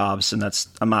lot of jobs, and that's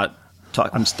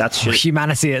shit.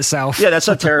 Humanity itself. Yeah, that's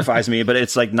what terrifies me. But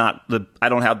it's like not I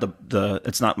don't have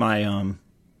it's not my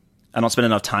I don't spend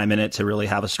enough time in it to really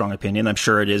have a strong opinion. I'm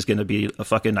sure it is going to be a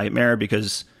fucking nightmare,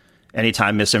 because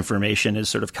anytime misinformation is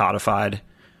sort of codified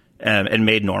and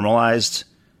made normalized,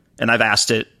 and I've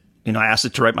asked it, I asked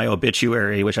it to write my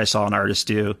obituary, which I saw an artist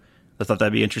do. I thought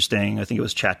that'd be interesting. I think it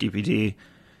was ChatGPT.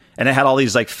 And it had all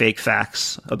these like fake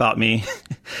facts about me.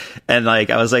 And like,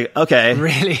 I was like, okay.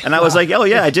 Really? And I was like, oh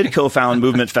yeah, I did co-found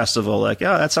Movement Festival. Like,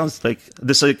 yeah, that sounds like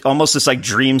this, like almost this like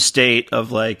dream state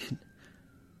of like,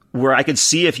 where I could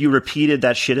see if you repeated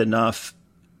that shit enough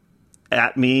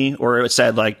at me, or it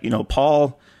said like,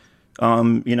 Paul,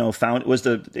 was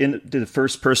the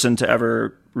first person to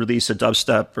ever release a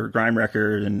dubstep or grime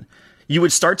record, and you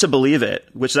would start to believe it,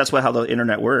 which that's how the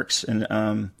internet works.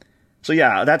 And, so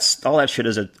yeah, that's all. That shit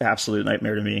is an absolute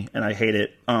nightmare to me, and I hate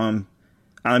it. On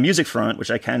the music front, which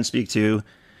I can speak to,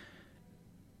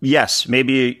 yes,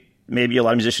 maybe a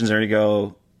lot of musicians are going to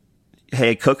go,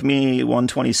 hey, cook me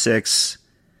 126,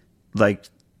 like,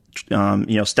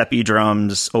 steppy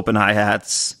drums, open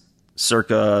hi-hats,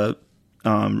 circa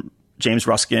James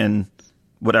Ruskin,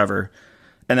 whatever.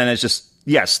 And then it's just,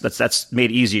 yes, that's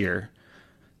made easier.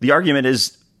 The argument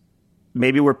is,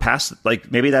 maybe we're past,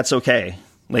 like, maybe that's okay.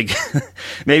 Like,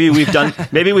 maybe we've done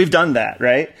that,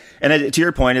 right? And to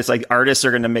your point, it's like artists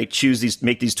are going to make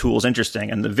these tools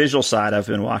interesting. And the visual side, I've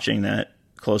been watching that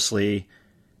closely.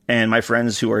 And my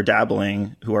friends who are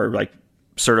dabbling, who are like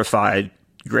certified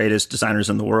greatest designers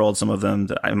in the world, some of them,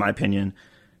 in my opinion,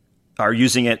 are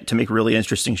using it to make really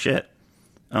interesting shit.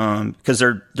 Because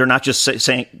they're not just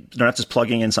saying, they're not just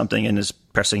plugging in something and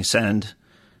just pressing send.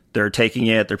 They're taking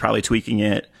it, they're probably tweaking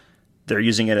it. They're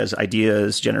using it as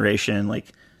ideas generation. Like,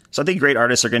 so I think great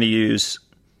artists are going to use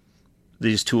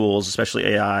these tools, especially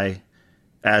AI,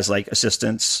 as like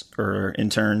assistants or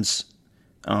interns,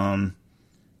 in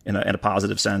a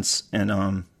positive sense,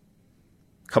 and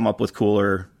come up with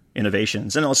cooler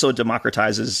innovations. And also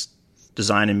democratizes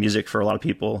design and music for a lot of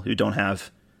people who don't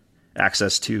have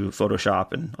access to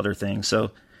Photoshop and other things.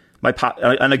 So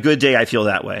on a good day, I feel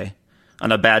that way.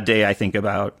 On a bad day, I think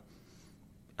about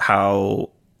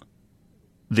how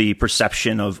the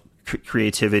perception of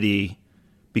creativity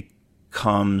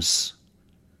becomes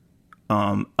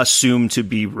assumed to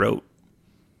be rote.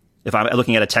 If I'm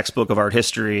looking at a textbook of art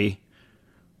history,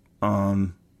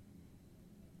 and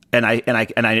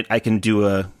I can do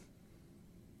a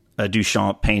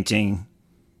Duchamp painting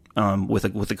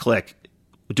with a click.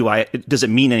 Does it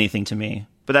mean anything to me?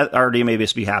 But that already maybe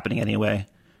be happening anyway.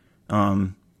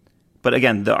 But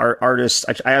again, the artists,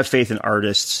 I have faith in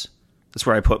artists. That's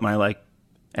where I put my like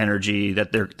energy,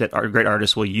 that our great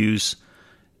artists will use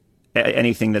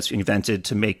anything that's invented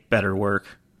to make better work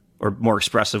or more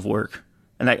expressive work.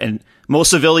 And most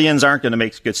civilians aren't going to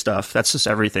make good stuff. That's just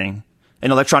everything.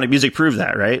 And electronic music proved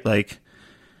that, right? Like,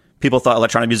 people thought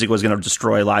electronic music was going to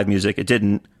destroy live music. It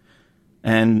didn't.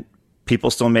 And people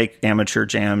still make amateur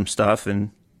jam stuff,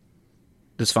 and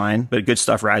it's fine. But good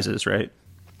stuff rises, right?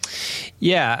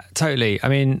 Yeah, totally. I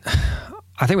mean,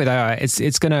 I think with AI,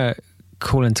 it's going to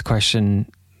call into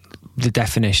question the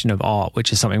definition of art,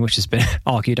 which is something which has been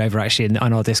argued over actually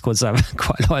on our Discord server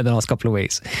quite a lot in the last couple of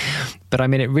weeks. But I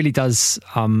mean, it really does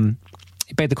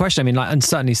beg the question. I mean, like, and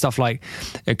certainly stuff like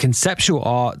conceptual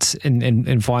art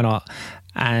in fine art,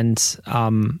 and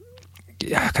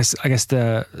I guess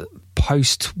the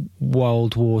post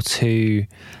World War II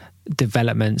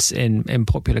developments in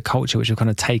popular culture, which have kind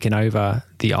of taken over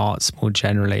the arts more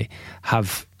generally,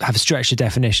 have stretched the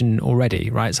definition already,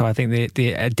 right? So I think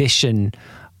the addition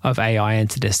of AI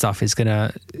into this stuff is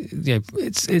gonna, it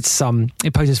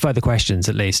poses further questions,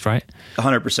 at least, right?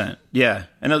 100%, yeah.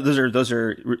 And those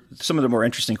are some of the more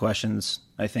interesting questions,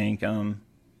 I think.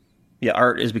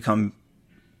 Art has become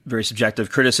very subjective.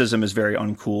 Criticism is very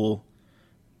uncool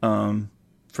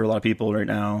for a lot of people right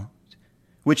now,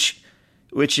 which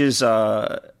is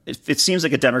it seems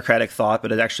like a democratic thought,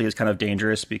 but it actually is kind of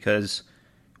dangerous, because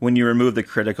when you remove the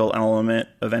critical element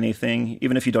of anything,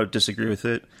 even if you don't disagree with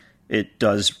it, it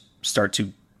does start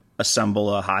to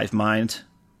assemble a hive mind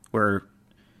where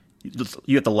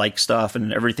you have to like stuff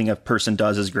and everything a person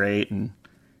does is great. And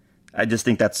I just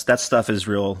think that stuff is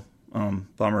real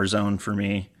bummer zone for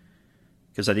me,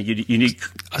 because I think you need...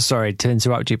 Sorry to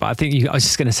interrupt you, but I think I was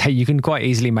just going to say, you can quite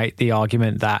easily make the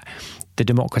argument that the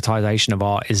democratization of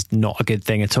art is not a good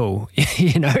thing at all.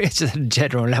 It's just at a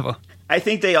general level. I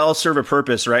think they all serve a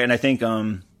purpose, right? And I think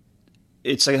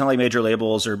it's kind of like major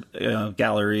labels or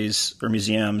galleries or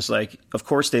museums. Like, of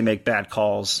course they make bad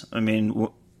calls. I mean,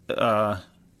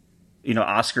 Oscars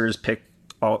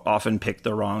often pick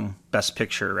the wrong best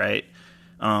picture, right?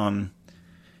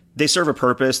 They serve a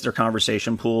purpose. They're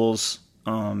conversation pools.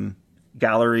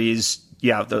 Galleries,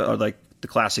 are like the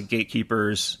classic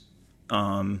gatekeepers.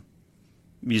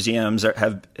 Museums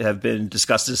have been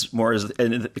discussed as more as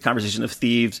in the conversation of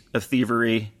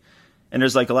thievery. And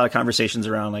there's like a lot of conversations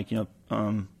around like,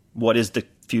 what is the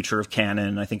future of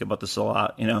canon? I think about this a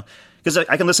lot, because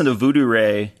I can listen to Voodoo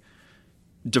Ray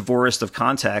divorced of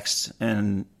context,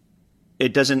 and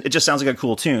it just sounds like a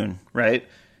cool tune, right?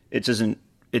 It doesn't,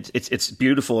 it's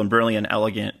beautiful and brilliant and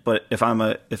elegant. But if I'm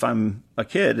a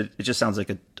kid, it just sounds like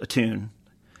a tune.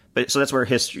 But so that's where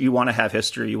you want to have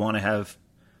history. You want to have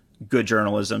good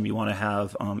journalism. You want to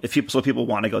have, people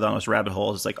want to go down those rabbit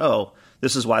holes. It's like, oh,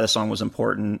 this is why the song was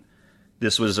important.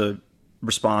 This was a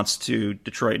response to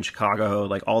Detroit and Chicago,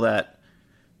 like all that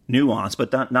nuance,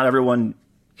 but not everyone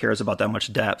cares about that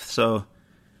much depth. So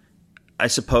I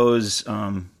suppose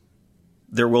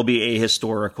there will be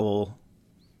ahistorical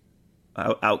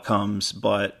outcomes,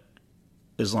 but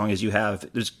as long as you have,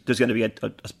 there's going to be a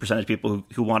percentage of people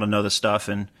who want to know the stuff,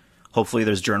 and hopefully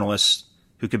there's journalists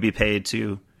who could be paid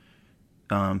to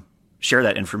share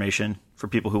that information for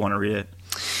people who want to read it.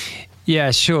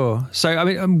 Yeah, sure. So, I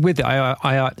mean, with the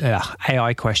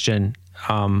AI question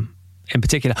in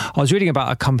particular, I was reading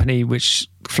about a company which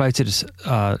floated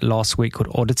last week called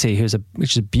Oddity,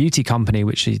 which is a beauty company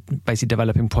which is basically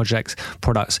developing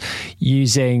products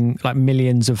using like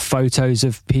millions of photos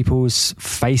of people's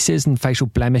faces and facial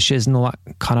blemishes and all that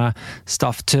kind of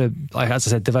stuff to, like, as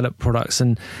I said, develop products,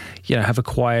 and have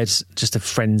acquired just a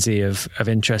frenzy of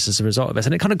interest as a result of this.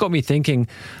 And it kind of got me thinking,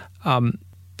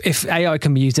 if AI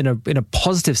can be used in a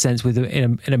positive sense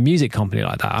in a music company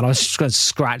like that, and I was just kind of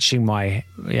scratching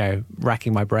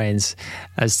racking my brains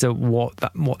as to what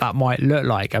that might look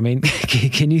like. I mean,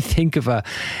 can you think of a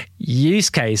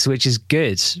use case which is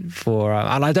good for?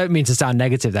 And I don't mean to sound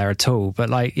negative there at all,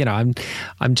 but I'm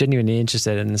genuinely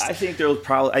interested in this. I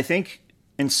think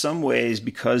in some ways,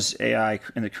 because AI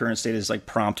in the current state is like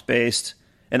prompt based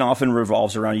and often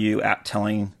revolves around you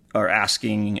telling or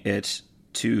asking it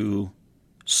to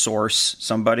source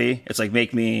somebody. It's like,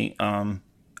 make me in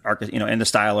the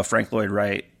style of Frank Lloyd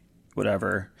Wright,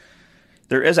 whatever.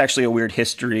 There is actually a weird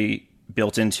history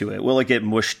built into it. Will it get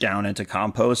mushed down into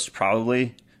compost?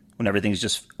 Probably, when everything's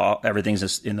just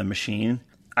in the machine.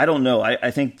 I don't know.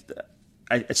 I think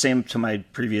same to my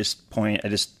previous point. I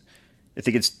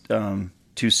think it's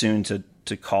too soon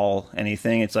to call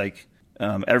anything. It's like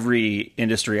every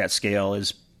industry at scale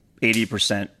is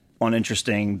 80%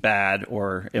 uninteresting, bad,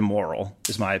 or immoral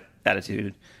is my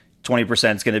attitude.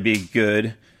 20% is going to be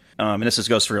good. And this just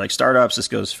goes for like startups. This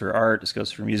goes for art. This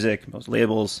goes for music, most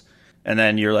labels. And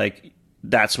then you're like,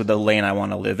 that's what the lane I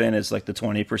want to live in is like the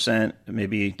 20%,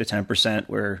 maybe the 10%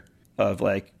 where of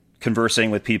like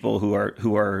conversing with people who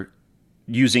are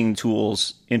using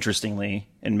tools interestingly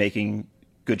and making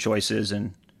good choices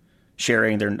and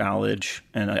sharing their knowledge.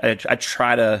 And I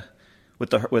try to,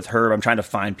 with Herb, I'm trying to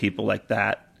find people like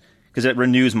that because it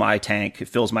renews my tank. It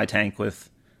fills my tank with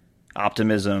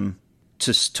optimism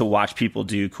to watch people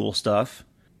do cool stuff.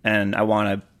 And I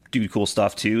want to do cool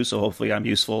stuff too. So hopefully I'm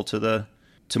useful to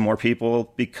more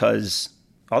people, because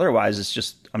otherwise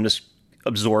I'm just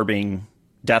absorbing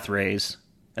death rays.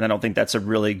 And I don't think that's a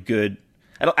really good,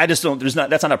 that's not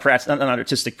an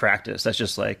artistic practice. That's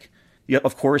just like, yeah,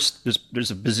 of course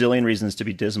there's a bazillion reasons to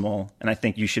be dismal. And I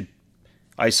think you should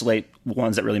isolate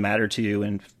ones that really matter to you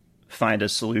and find a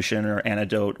solution or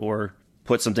antidote or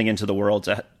put something into the world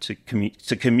to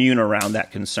commune around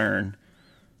that concern.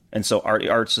 And so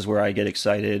arts is where I get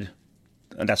excited,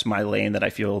 and that's my lane that I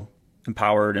feel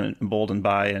empowered and emboldened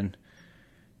by, and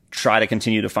try to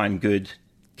continue to find good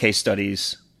case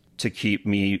studies to keep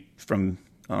me from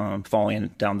falling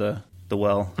down the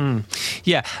well.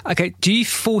 Yeah. Okay. Do you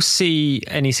foresee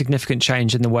any significant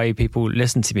change in the way people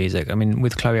listen to music? I mean,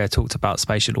 with Chloe, I talked about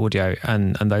spatial audio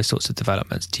and those sorts of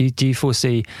developments. Do you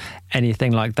foresee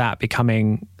anything like that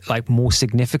becoming like more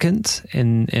significant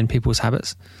in people's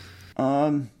habits?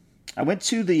 I went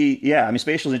to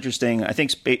spatial is interesting. I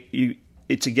think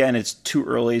it's too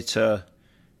early to.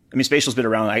 I mean, spatial's been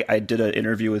around. I did an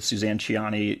interview with Suzanne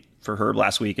Ciani for Herb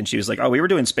last week, and she was like, "Oh, we were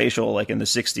doing spatial like in the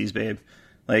 '60s, babe."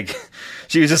 Like,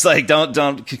 she was just like,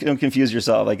 don't confuse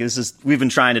yourself. Like, we've been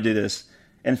trying to do this.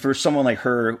 And for someone like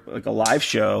her, like a live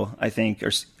show, I think,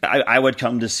 or I would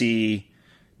come to see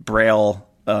Braille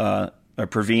or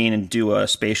Praveen and do a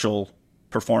spatial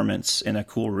performance in a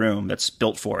cool room that's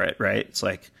built for it, right? It's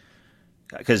like,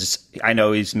 because I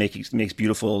know he makes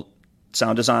beautiful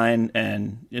sound design,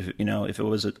 and if it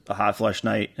was a hot flush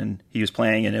night and he was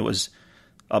playing and it was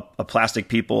a Plastic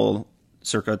People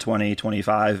circa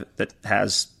 2025 that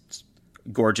has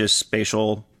gorgeous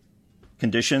spatial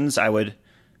conditions, I would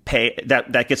pay.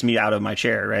 That gets me out of my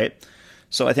chair, right?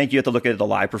 So I think you have to look at the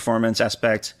live performance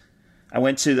aspect. I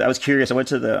was curious. I went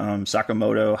to the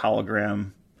Sakamoto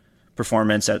hologram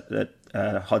performance at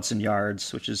Hudson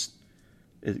Yards, which is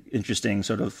an interesting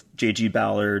sort of J.G.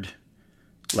 Ballard,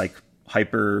 like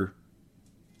hyper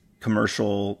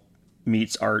commercial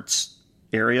meets arts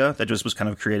area that just was kind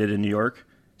of created in New York.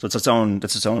 So it's its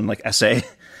own like essay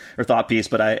or thought piece,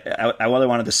 but I really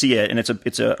wanted to see it, and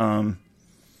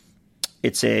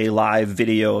it's a live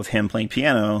video of him playing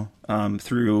piano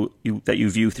that you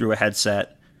view through a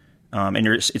headset, and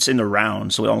it's in the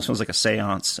round, so it almost feels like a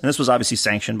seance. And this was obviously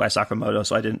sanctioned by Sakamoto,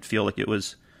 so I didn't feel like it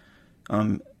was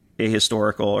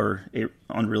ahistorical or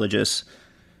unreligious,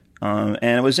 and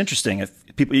it was interesting.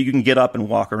 If people, you can get up and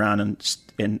walk around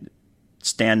and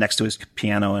stand next to his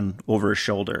piano and over his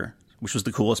shoulder, which was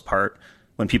the coolest part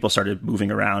when people started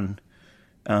moving around.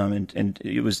 And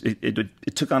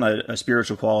it took on a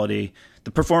spiritual quality. The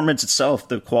performance itself,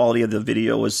 the quality of the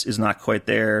video is not quite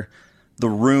there. The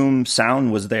room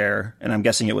sound was there, and I'm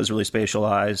guessing it was really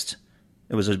spatialized.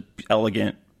 It was an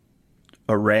elegant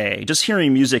array. Just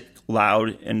hearing music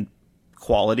loud and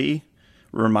quality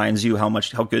reminds you how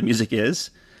good music is.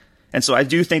 And so I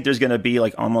do think there's going to be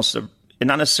like almost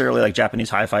not necessarily like Japanese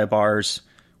hi-fi bars,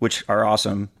 which are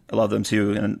awesome. I love them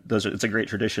too, and it's a great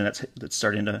tradition that's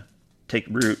starting to take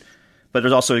root. But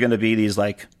there's also going to be these,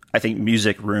 like, I think,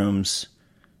 music rooms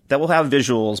that will have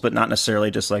visuals, but not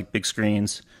necessarily just like big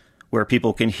screens, where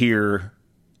people can hear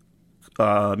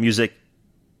music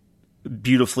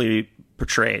beautifully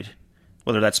portrayed,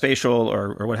 whether that's spatial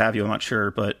or what have you. I'm not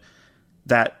sure, but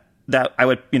that I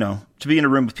would, to be in a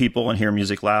room with people and hear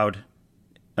music loud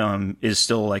is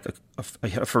still like a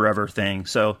forever thing.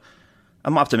 So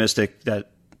I'm optimistic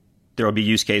that there will be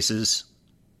use cases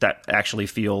that actually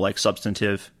feel like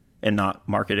substantive and not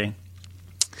marketing.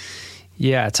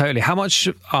 Yeah, totally. How much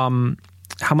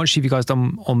have you guys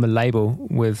done on the label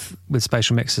with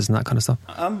spatial mixes and that kind of stuff?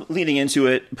 I'm leaning into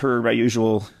it per my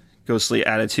usual ghostly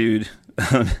attitude.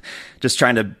 Just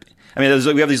trying to, we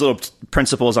have these little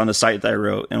principles on the site that I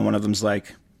wrote, and one of them's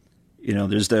like,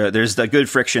 there's the good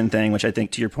friction thing, which I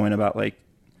think, to your point about like,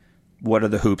 what are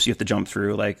the hoops you have to jump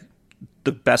through? Like,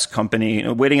 the best company,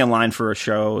 waiting in line for a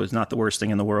show is not the worst thing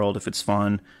in the world if it's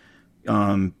fun.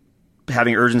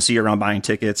 Having urgency around buying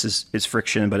tickets is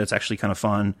friction, but it's actually kind of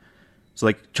fun. So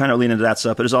like trying to lean into that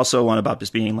stuff, but there's also one about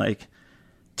just being like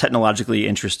technologically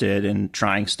interested and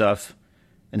trying stuff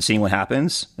and seeing what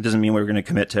happens. It doesn't mean we're going to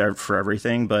commit to for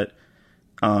everything, but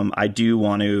I do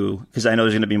want to, because I know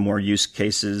there's going to be more use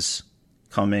cases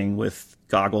coming with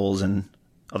goggles and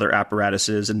other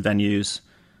apparatuses and venues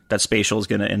that spatial is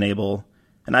going to enable.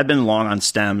 And I've been long on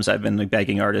stems. I've been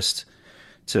begging artists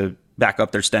to back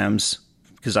up their stems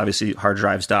because obviously hard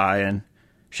drives die and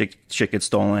shit gets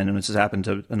stolen. And this has happened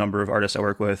to a number of artists I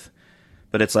work with.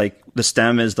 But it's like the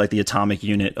stem is like the atomic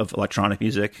unit of electronic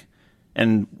music.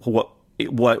 And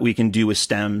what we can do with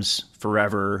stems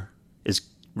forever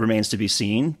remains to be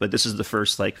seen. But this is the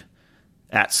first like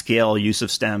at scale use of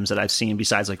stems that I've seen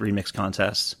besides like remix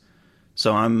contests.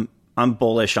 So I'm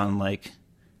bullish on like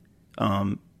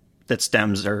that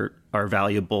stems are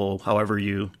valuable however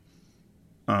you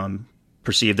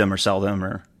perceive them or sell them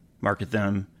or market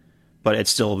them, but it's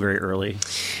still very early.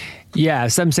 Yeah,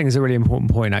 stem is a really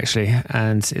important point, actually,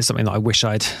 and it's something that I wish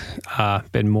I'd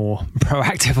been more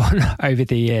proactive on over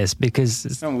the years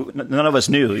because none of us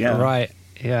knew. Yeah, right.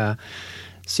 Yeah,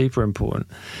 super important.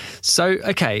 So,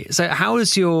 okay, so how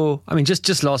is your? I mean,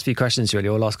 just last few questions, really,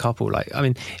 or last couple. Like, I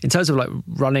mean, in terms of like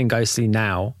running Ghostly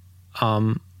now,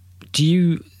 do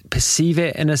you perceive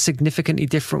it in a significantly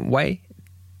different way?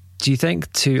 Do you think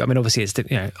I mean, obviously it's,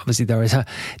 obviously there is a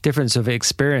difference of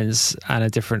experience and a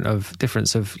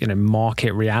difference of,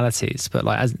 market realities, but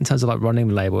like in terms of like running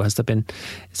the label, is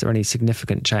there any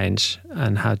significant change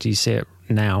and how do you see it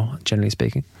now, generally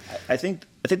speaking? I think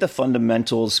the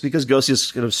fundamentals, because Ghostly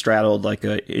is kind of straddled like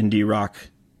a indie rock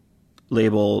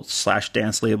label /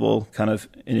 dance label kind of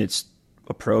in its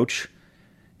approach.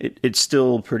 It's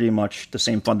still pretty much the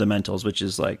same fundamentals, which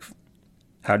is like,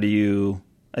 how do you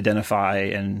identify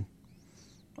and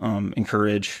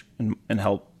encourage and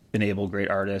help enable great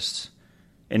artists?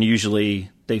 And usually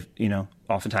they,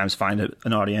 oftentimes find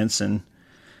an audience and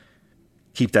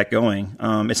keep that going.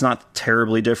 It's not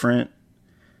terribly different.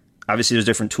 Obviously there's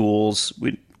different tools.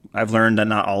 I've learned that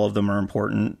not all of them are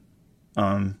important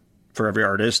for every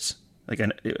artist. Like I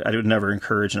would never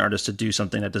encourage an artist to do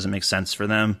something that doesn't make sense for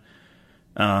them.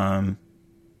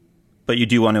 But you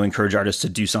do want to encourage artists to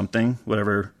do something,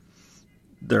 whatever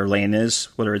their lane is,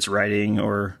 whether it's writing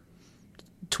or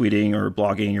tweeting or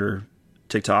blogging or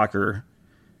TikTok or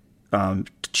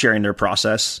sharing their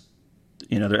process.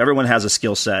 Everyone has a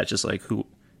skill set, just like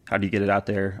how do you get it out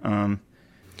there?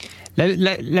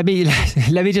 Let me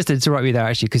just interrupt you there,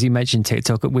 actually, because you mentioned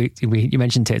TikTok. You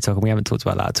mentioned TikTok, and we haven't talked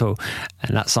about that at all.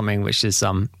 And that's something which is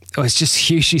it's just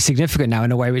hugely significant now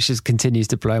in a way which just continues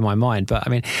to blow my mind. But I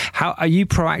mean, how are you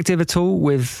proactive at all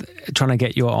with trying to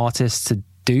get your artists to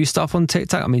do stuff on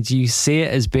TikTok? I mean, do you see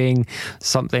it as being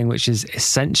something which is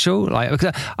essential? Like,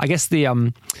 I guess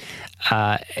the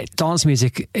dance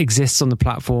music exists on the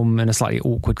platform in a slightly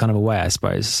awkward kind of a way, I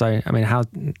suppose. So, I mean,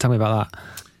 tell me about that.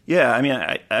 Yeah, I mean,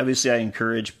 obviously I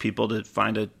encourage people to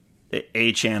find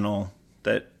a channel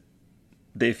that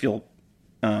they feel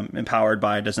empowered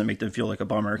by. It doesn't make them feel like a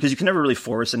bummer, because you can never really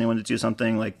force anyone to do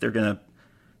something. Like, they're going to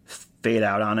fade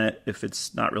out on it if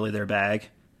it's not really their bag.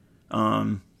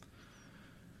 I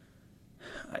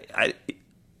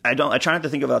try not to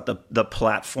think about the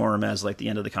platform as like the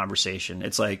end of the conversation.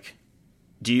 It's like,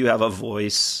 do you have a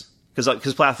voice?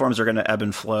 Because platforms are going to ebb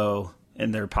and flow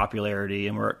in their popularity,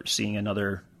 and we're seeing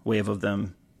another wave of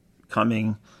them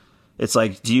coming. It's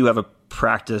like, do you have a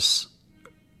practice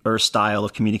or a style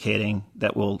of communicating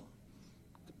that will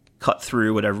cut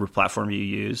through whatever platform you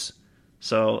use?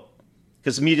 So,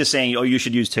 because me just saying, oh, you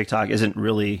should use TikTok isn't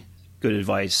really good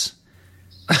advice.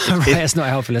 Right, it's not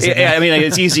helpful, is it? Yeah, I mean,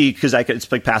 it's easy because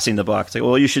it's like passing the buck. It's like,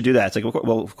 well, you should do that. It's like,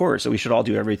 well, of course, so we should all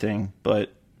do everything,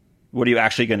 but what are you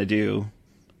actually going to do?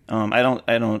 I'm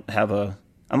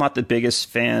not the biggest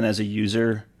fan as a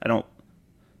user.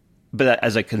 But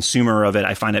as a consumer of it,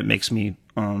 I find it makes me,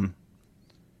 I'll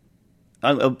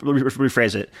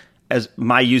rephrase it, as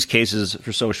my use cases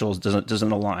for socials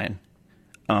doesn't align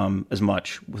as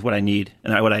much with what I need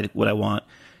and what I want.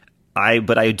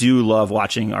 But I do love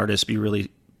watching artists be really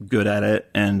good at it,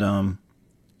 and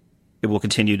it will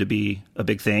continue to be a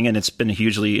big thing. And it's been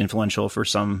hugely influential for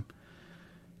some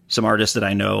artists that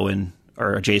I know and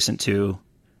are adjacent to,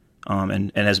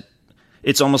 and as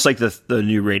it's almost like the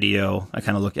new radio. I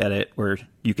kind of look at it where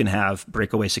you can have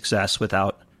breakaway success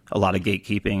without a lot of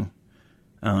gatekeeping,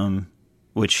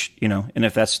 which, and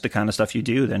if that's the kind of stuff you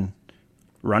do, then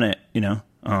run it,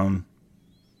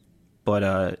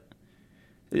 but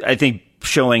I think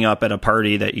showing up at a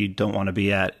party that you don't want to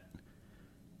be at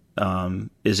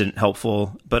isn't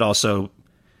helpful. But also,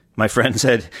 my friend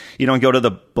said, you don't go to the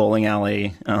bowling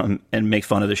alley and make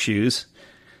fun of the shoes.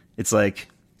 It's like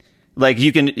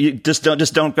you just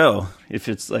don't go if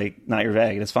it's like not your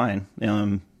bag. That's fine.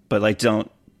 But like don't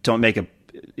make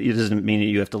it doesn't mean that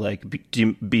you have to like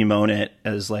bemoan it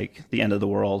as like the end of the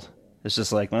world. It's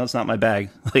just like, well, it's not my bag.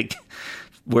 Like,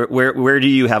 where do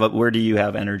you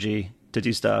have energy to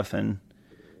do stuff?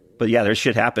 But yeah, there's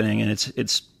shit happening, and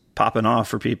it's popping off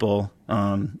for people.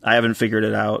 I haven't figured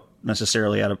it out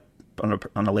necessarily on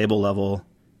a label level,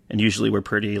 and usually we're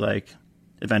pretty like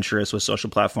adventurous with social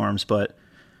platforms, but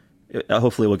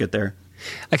hopefully we'll get there.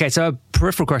 Okay, so a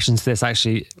peripheral question to this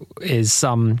actually is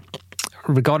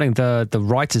regarding the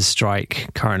writers' strike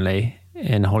currently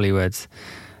in Hollywood,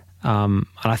 and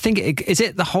I think is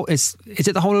it the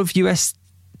whole of US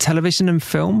television and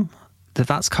film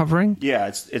that's covering?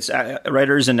 Yeah, it's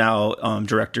writers and now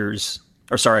actors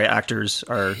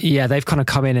are. Yeah, they've kind of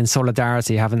come in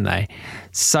solidarity, haven't they?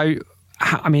 So,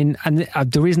 I mean, and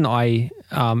the reason I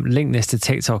link this to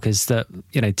TikTok is that,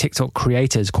 TikTok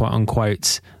creators, quote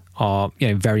unquote, are,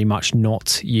 very much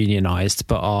not unionized,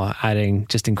 but are adding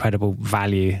just incredible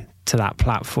value to that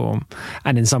platform,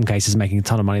 and in some cases making a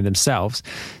ton of money themselves.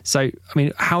 So, I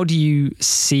mean, how do you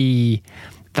see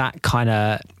that kind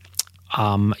of,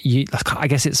 I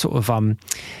guess it's sort of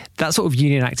that sort of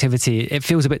union activity? It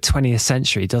feels a bit 20th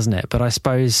century, doesn't it? But I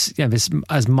suppose there's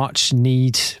as much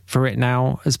need for it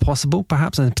now as possible,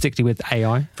 perhaps, and particularly with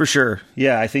AI. For sure,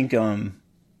 yeah. I think I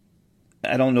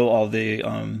don't know all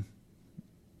the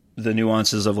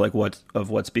nuances of like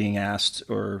what's being asked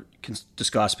or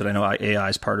discussed, but I know AI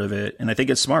is part of it, and I think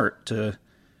it's smart it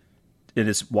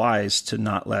is wise to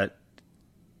not let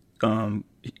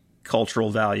cultural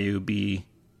value be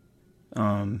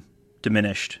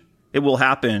diminished. It will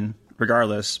happen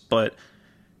regardless, but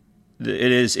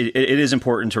it is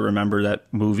important to remember that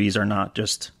movies are not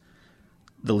just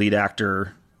the lead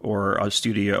actor or a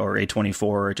studio or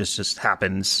A24. It just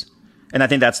happens, and I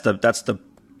think that's the.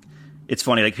 It's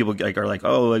funny, like people are like,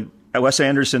 oh, like Wes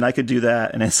Anderson, I could do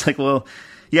that, and it's like, well,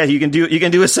 yeah, you can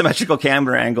do a symmetrical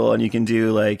camera angle, and you can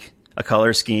do like a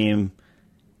color scheme,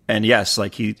 and yes,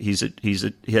 like he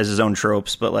has his own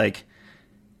tropes, but like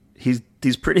he's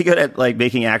pretty good at like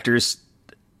making actors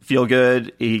feel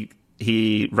good.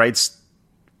 He writes,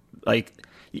 like,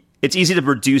 it's easy to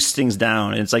reduce things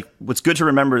down, and it's like what's good to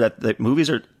remember that movies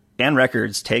and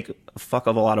records take a fuck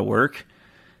of a lot of work.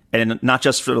 And not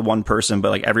just for the one person, but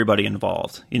like everybody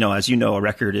involved. As you know, a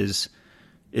record is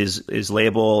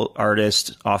label,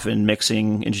 artist, often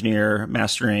mixing engineer,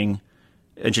 mastering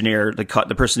engineer,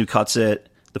 the person who cuts it,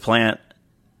 the plant,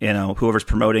 whoever's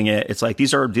promoting it. It's like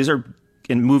these are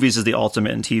in movies is the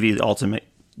ultimate, in TV the ultimate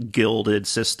gilded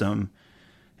system,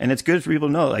 and it's good for people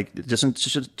to know, like, it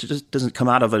just doesn't come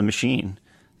out of a machine.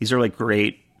 These are like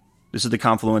great. This is the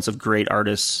confluence of great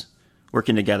artists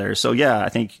working together. So yeah, I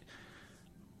think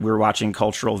we're watching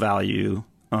cultural value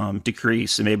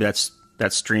decrease, and maybe that's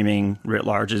streaming writ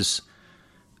large's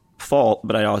fault.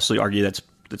 But I also argue that's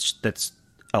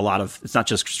a lot of, it's not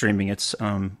just streaming; it's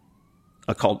a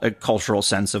cultural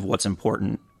sense of what's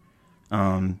important,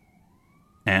 and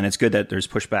it's good that there's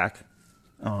pushback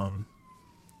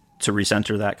to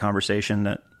recenter that conversation,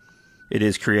 that it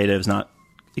is creatives, not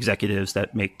executives,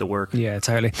 that make the work. Yeah,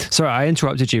 totally. Sorry, I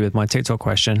interrupted you with my TikTok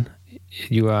question.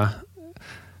 You were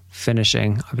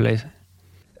finishing, I believe.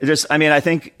 I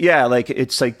think, yeah, like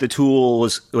it's like the tool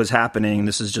was happening.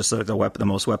 This is just like the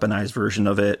most weaponized version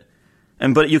of it.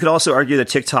 But you could also argue that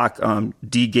TikTok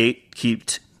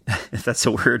de-gatekeeped, if that's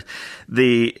a word,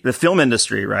 the film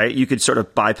industry, right? You could sort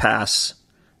of bypass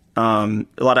a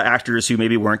lot of actors who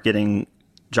maybe weren't getting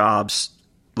jobs,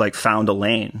 like found a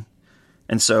lane.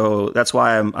 And so that's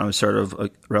why I'm sort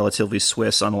of relatively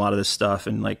Swiss on a lot of this stuff,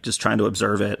 and like just trying to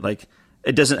observe it. Like,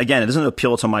 it doesn't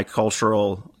appeal to my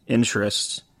cultural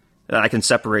interests. I can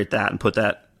separate that and put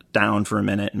that down for a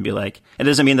minute and be like, it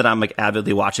doesn't mean that I'm like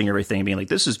avidly watching everything, being like,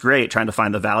 this is great, trying to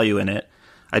find the value in it.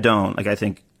 I don't. Like, I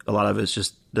think a lot of it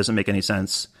just doesn't make any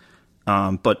sense.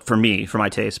 But for my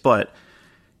taste, but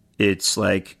it's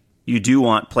like, you do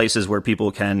want places where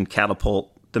people can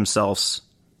catapult themselves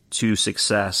to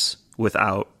success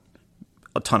without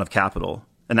a ton of capital.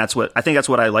 And that's what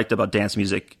I liked about dance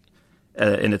music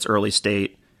in its early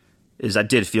state, is I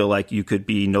did feel like you could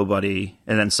be nobody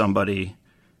and then somebody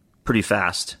pretty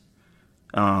fast.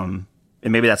 And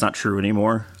maybe that's not true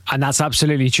anymore. And that's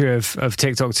absolutely true of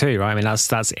TikTok too, right? I mean, that's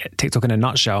TikTok in a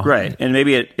nutshell. Right. And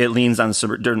maybe it leans on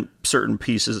certain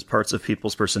parts of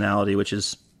people's personality, which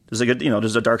is, there's a good,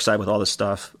 there's a dark side with all this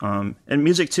stuff. And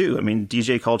music too. I mean,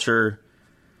 DJ culture,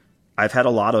 I've had a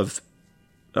lot of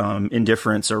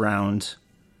indifference around,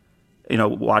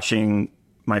 watching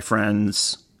my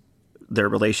friends, their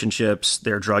relationships,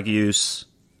 their drug use,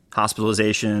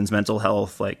 hospitalizations, mental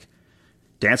health. Like,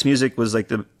 dance music was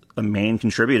like a main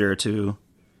contributor to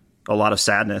a lot of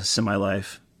sadness in my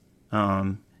life.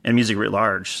 and music writ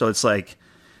large. So it's like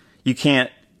you can't,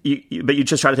 but you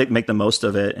just try to make the most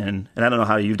of it. And I don't know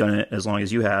how you've done it as long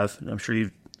as you have. I'm sure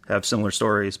you have similar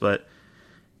stories, but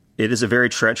it is a very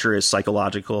treacherous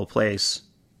psychological place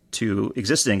to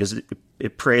exist in, because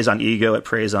it preys on ego, it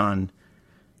preys on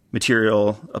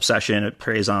material obsession, it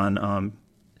preys on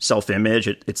self-image.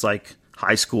 It's like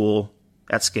high school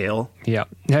at scale. Yeah,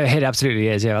 it absolutely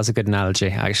is. Yeah, that's a good analogy,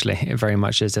 actually. It very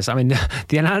much is this. I mean,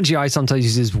 the analogy I sometimes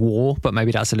use is war, but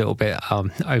maybe that's a little bit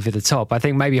over the top. I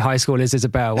think maybe high school is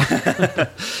Isabel.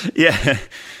 Yeah.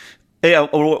 Yeah,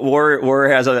 war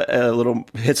has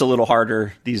hits a little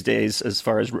harder these days as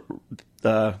far as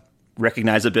the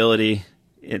recognizability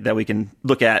that we can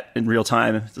look at in real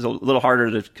time. It's a little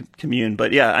harder to commune,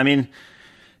 but yeah, I mean,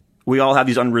 we all have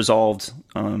these unresolved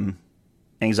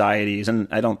anxieties, and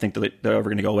I don't think that they're ever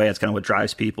going to go away. It's kind of what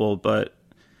drives people, but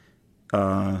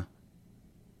and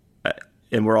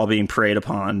we're all being preyed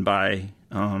upon by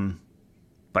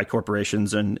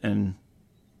corporations and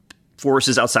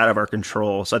forces outside of our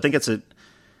control. So I think it's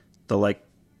the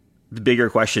bigger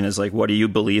question is like, what do you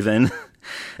believe in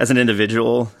as an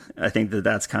individual? I think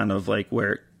that's kind of like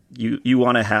where you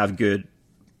want to have good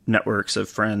networks of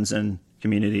friends and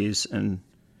communities and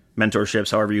mentorships,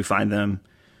 however you find them,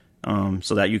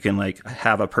 so that you can like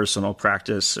have a personal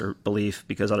practice or belief,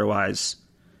 because otherwise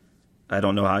I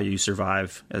don't know how you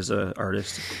survive as an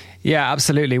artist. Yeah,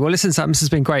 absolutely. Well, listen, Sam, this has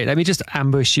been great. Let me just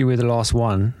ambush you with the last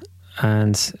one.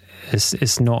 And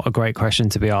it's not a great question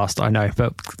to be asked, I know,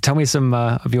 but tell me some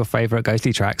of your favorite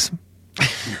Ghostly tracks.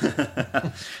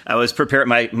 I was prepared.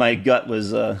 My gut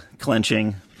was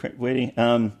clenching, waiting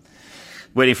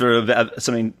for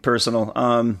something personal.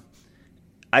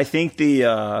 I think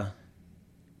I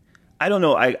don't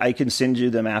know. I can send you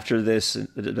them after this.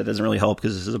 That doesn't really help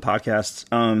because this is a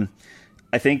podcast.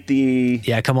 I think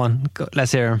yeah, come on,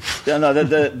 let's hear them. No,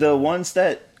 the ones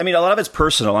that, I mean, a lot of it's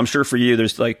personal. I'm sure for you,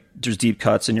 there's deep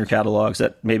cuts in your catalogs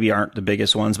that maybe aren't the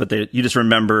biggest ones, but you just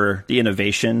remember the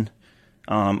innovation,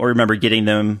 or remember getting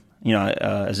them,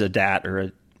 as a DAT or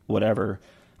a whatever.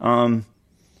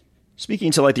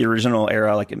 Speaking to like the original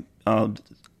era,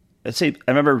 let's say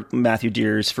I remember Matthew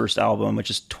Dear's first album, which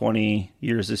is 20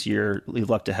 years this year, Leave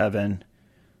Luck to Heaven.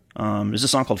 There's a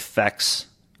song called Fex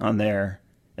on there.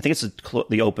 I think it's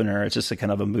the opener. It's just a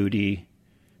kind of a moody,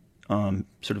 sort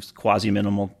of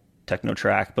quasi-minimal techno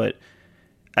track. But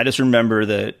I just remember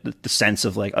the sense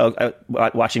of like,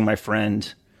 watching my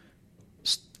friend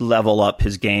level up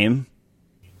his game.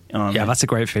 Yeah, that's a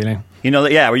great feeling.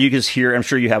 Where you just hear, I'm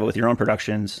sure you have it with your own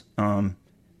productions,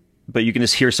 but you can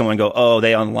just hear someone go, oh,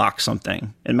 they unlock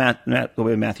something. And the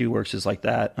way Matthew works is like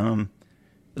that.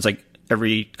 It's like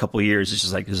every couple of years, it's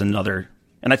just like there's another.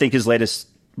 And I think his latest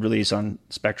release on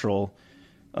Spectral,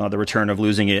 The Return of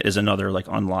Losing It, is another like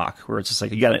unlock, where it's just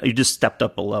like you just stepped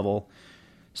up a level.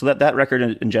 So that record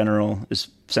in general is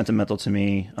sentimental to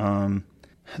me.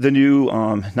 The new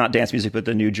not dance music, but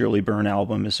the new Julie Byrne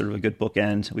album is sort of a good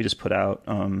bookend. We just put out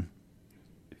a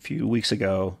few weeks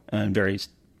ago, and very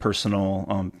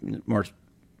personal, more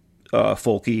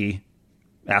folky,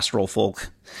 astral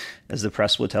folk, as the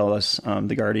press would tell us,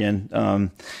 The Guardian.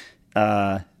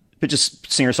 But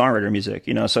just singer-songwriter music,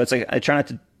 So it's like I try not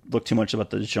to look too much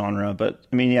about the genre, but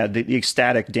I mean, yeah, the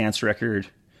ecstatic dance record,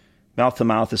 Mouth to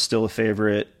Mouth, is still a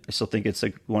favorite. I still think it's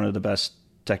like one of the best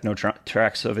techno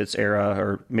tracks of its era,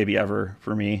 or maybe ever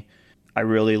for me. I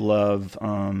really love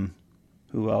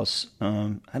who else?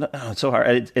 I don't know. It's so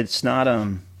hard. It's not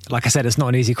like I said, it's not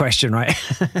an easy question, right?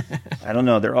 I don't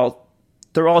know. They're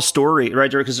all story, right?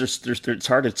 Because it's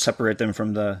hard to separate them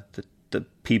from the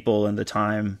people and the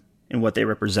time and what they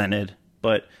represented,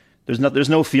 but there's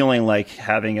no feeling like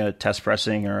having a test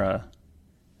pressing or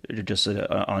just an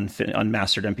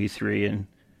unmastered MP3 and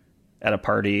at a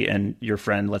party, and your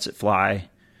friend lets it fly,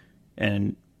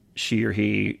 and she or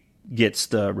he gets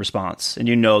the response, and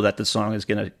that the song is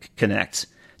going to connect.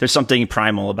 There's something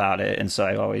primal about it, and so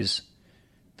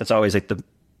that's always like the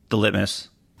litmus.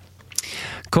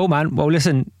 Cool, man. Well,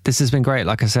 listen, this has been great.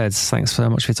 Like I said, thanks so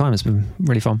much for your time. It's been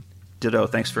really fun. Ditto.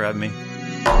 Thanks for having me.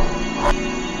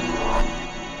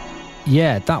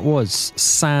 Yeah, that was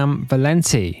Sam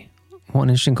Valenti. What an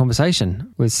interesting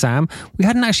conversation with Sam. We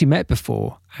hadn't actually met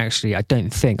before, actually, I don't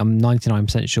think. I'm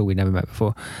 99% sure we never met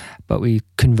before, but we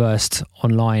conversed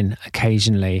online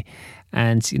occasionally.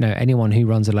 And, anyone who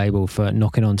runs a label for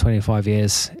knocking on 25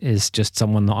 years is just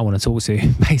someone that I want to talk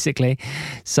to, basically.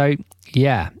 So,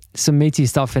 yeah, some meaty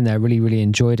stuff in there. Really, really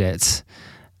enjoyed it.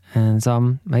 And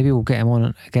maybe we'll get him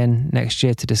on again next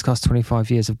year to discuss 25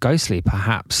 years of Ghostly,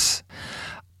 perhaps.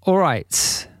 All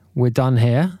right, we're done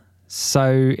here.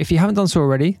 So if you haven't done so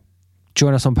already,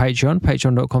 join us on Patreon,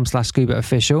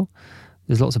 patreon.com/scubaofficial.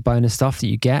 There's lots of bonus stuff that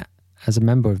you get as a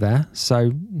member of there.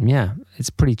 So yeah, it's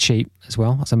pretty cheap as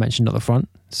well, as I mentioned at the front.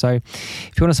 So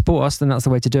if you want to support us, then that's the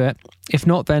way to do it. If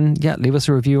not, then yeah, leave us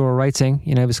a review or a rating.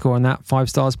 You know, the score on that, 5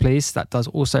 stars, please. That does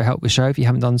also help the show. If you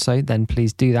haven't done so, then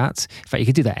please do that. In fact, you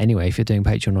could do that anyway if you're doing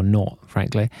Patreon or not,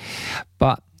 frankly.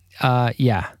 But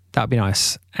yeah, that'd be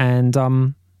nice. And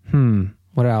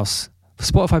what else?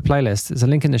 Spotify playlist. There's a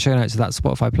link in the show notes to that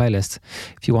Spotify playlist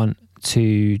if you want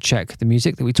to check the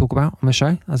music that we talk about on the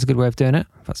show. That's a good way of doing it.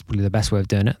 That's probably the best way of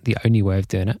doing it, the only way of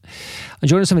doing it. And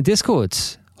join us on the Discord,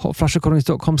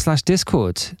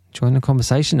 hotflushrecordings.com/Discord. Join the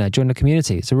conversation there, join the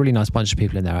community. It's a really nice bunch of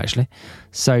people in there, actually.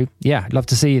 So yeah, love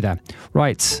to see you there.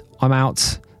 Right, I'm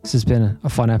out. This has been a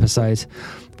fun episode.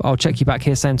 But I'll check you back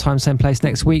here, same time, same place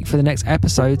next week for the next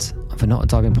episode of the Not a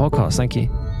Diving Podcast. Thank you.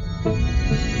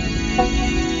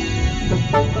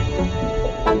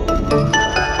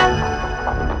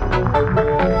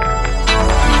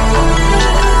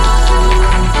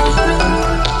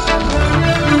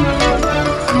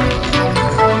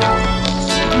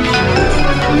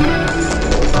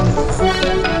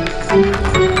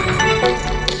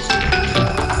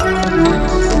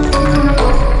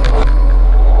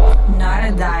 Not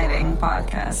a diving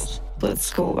podcast with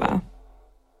Scuba.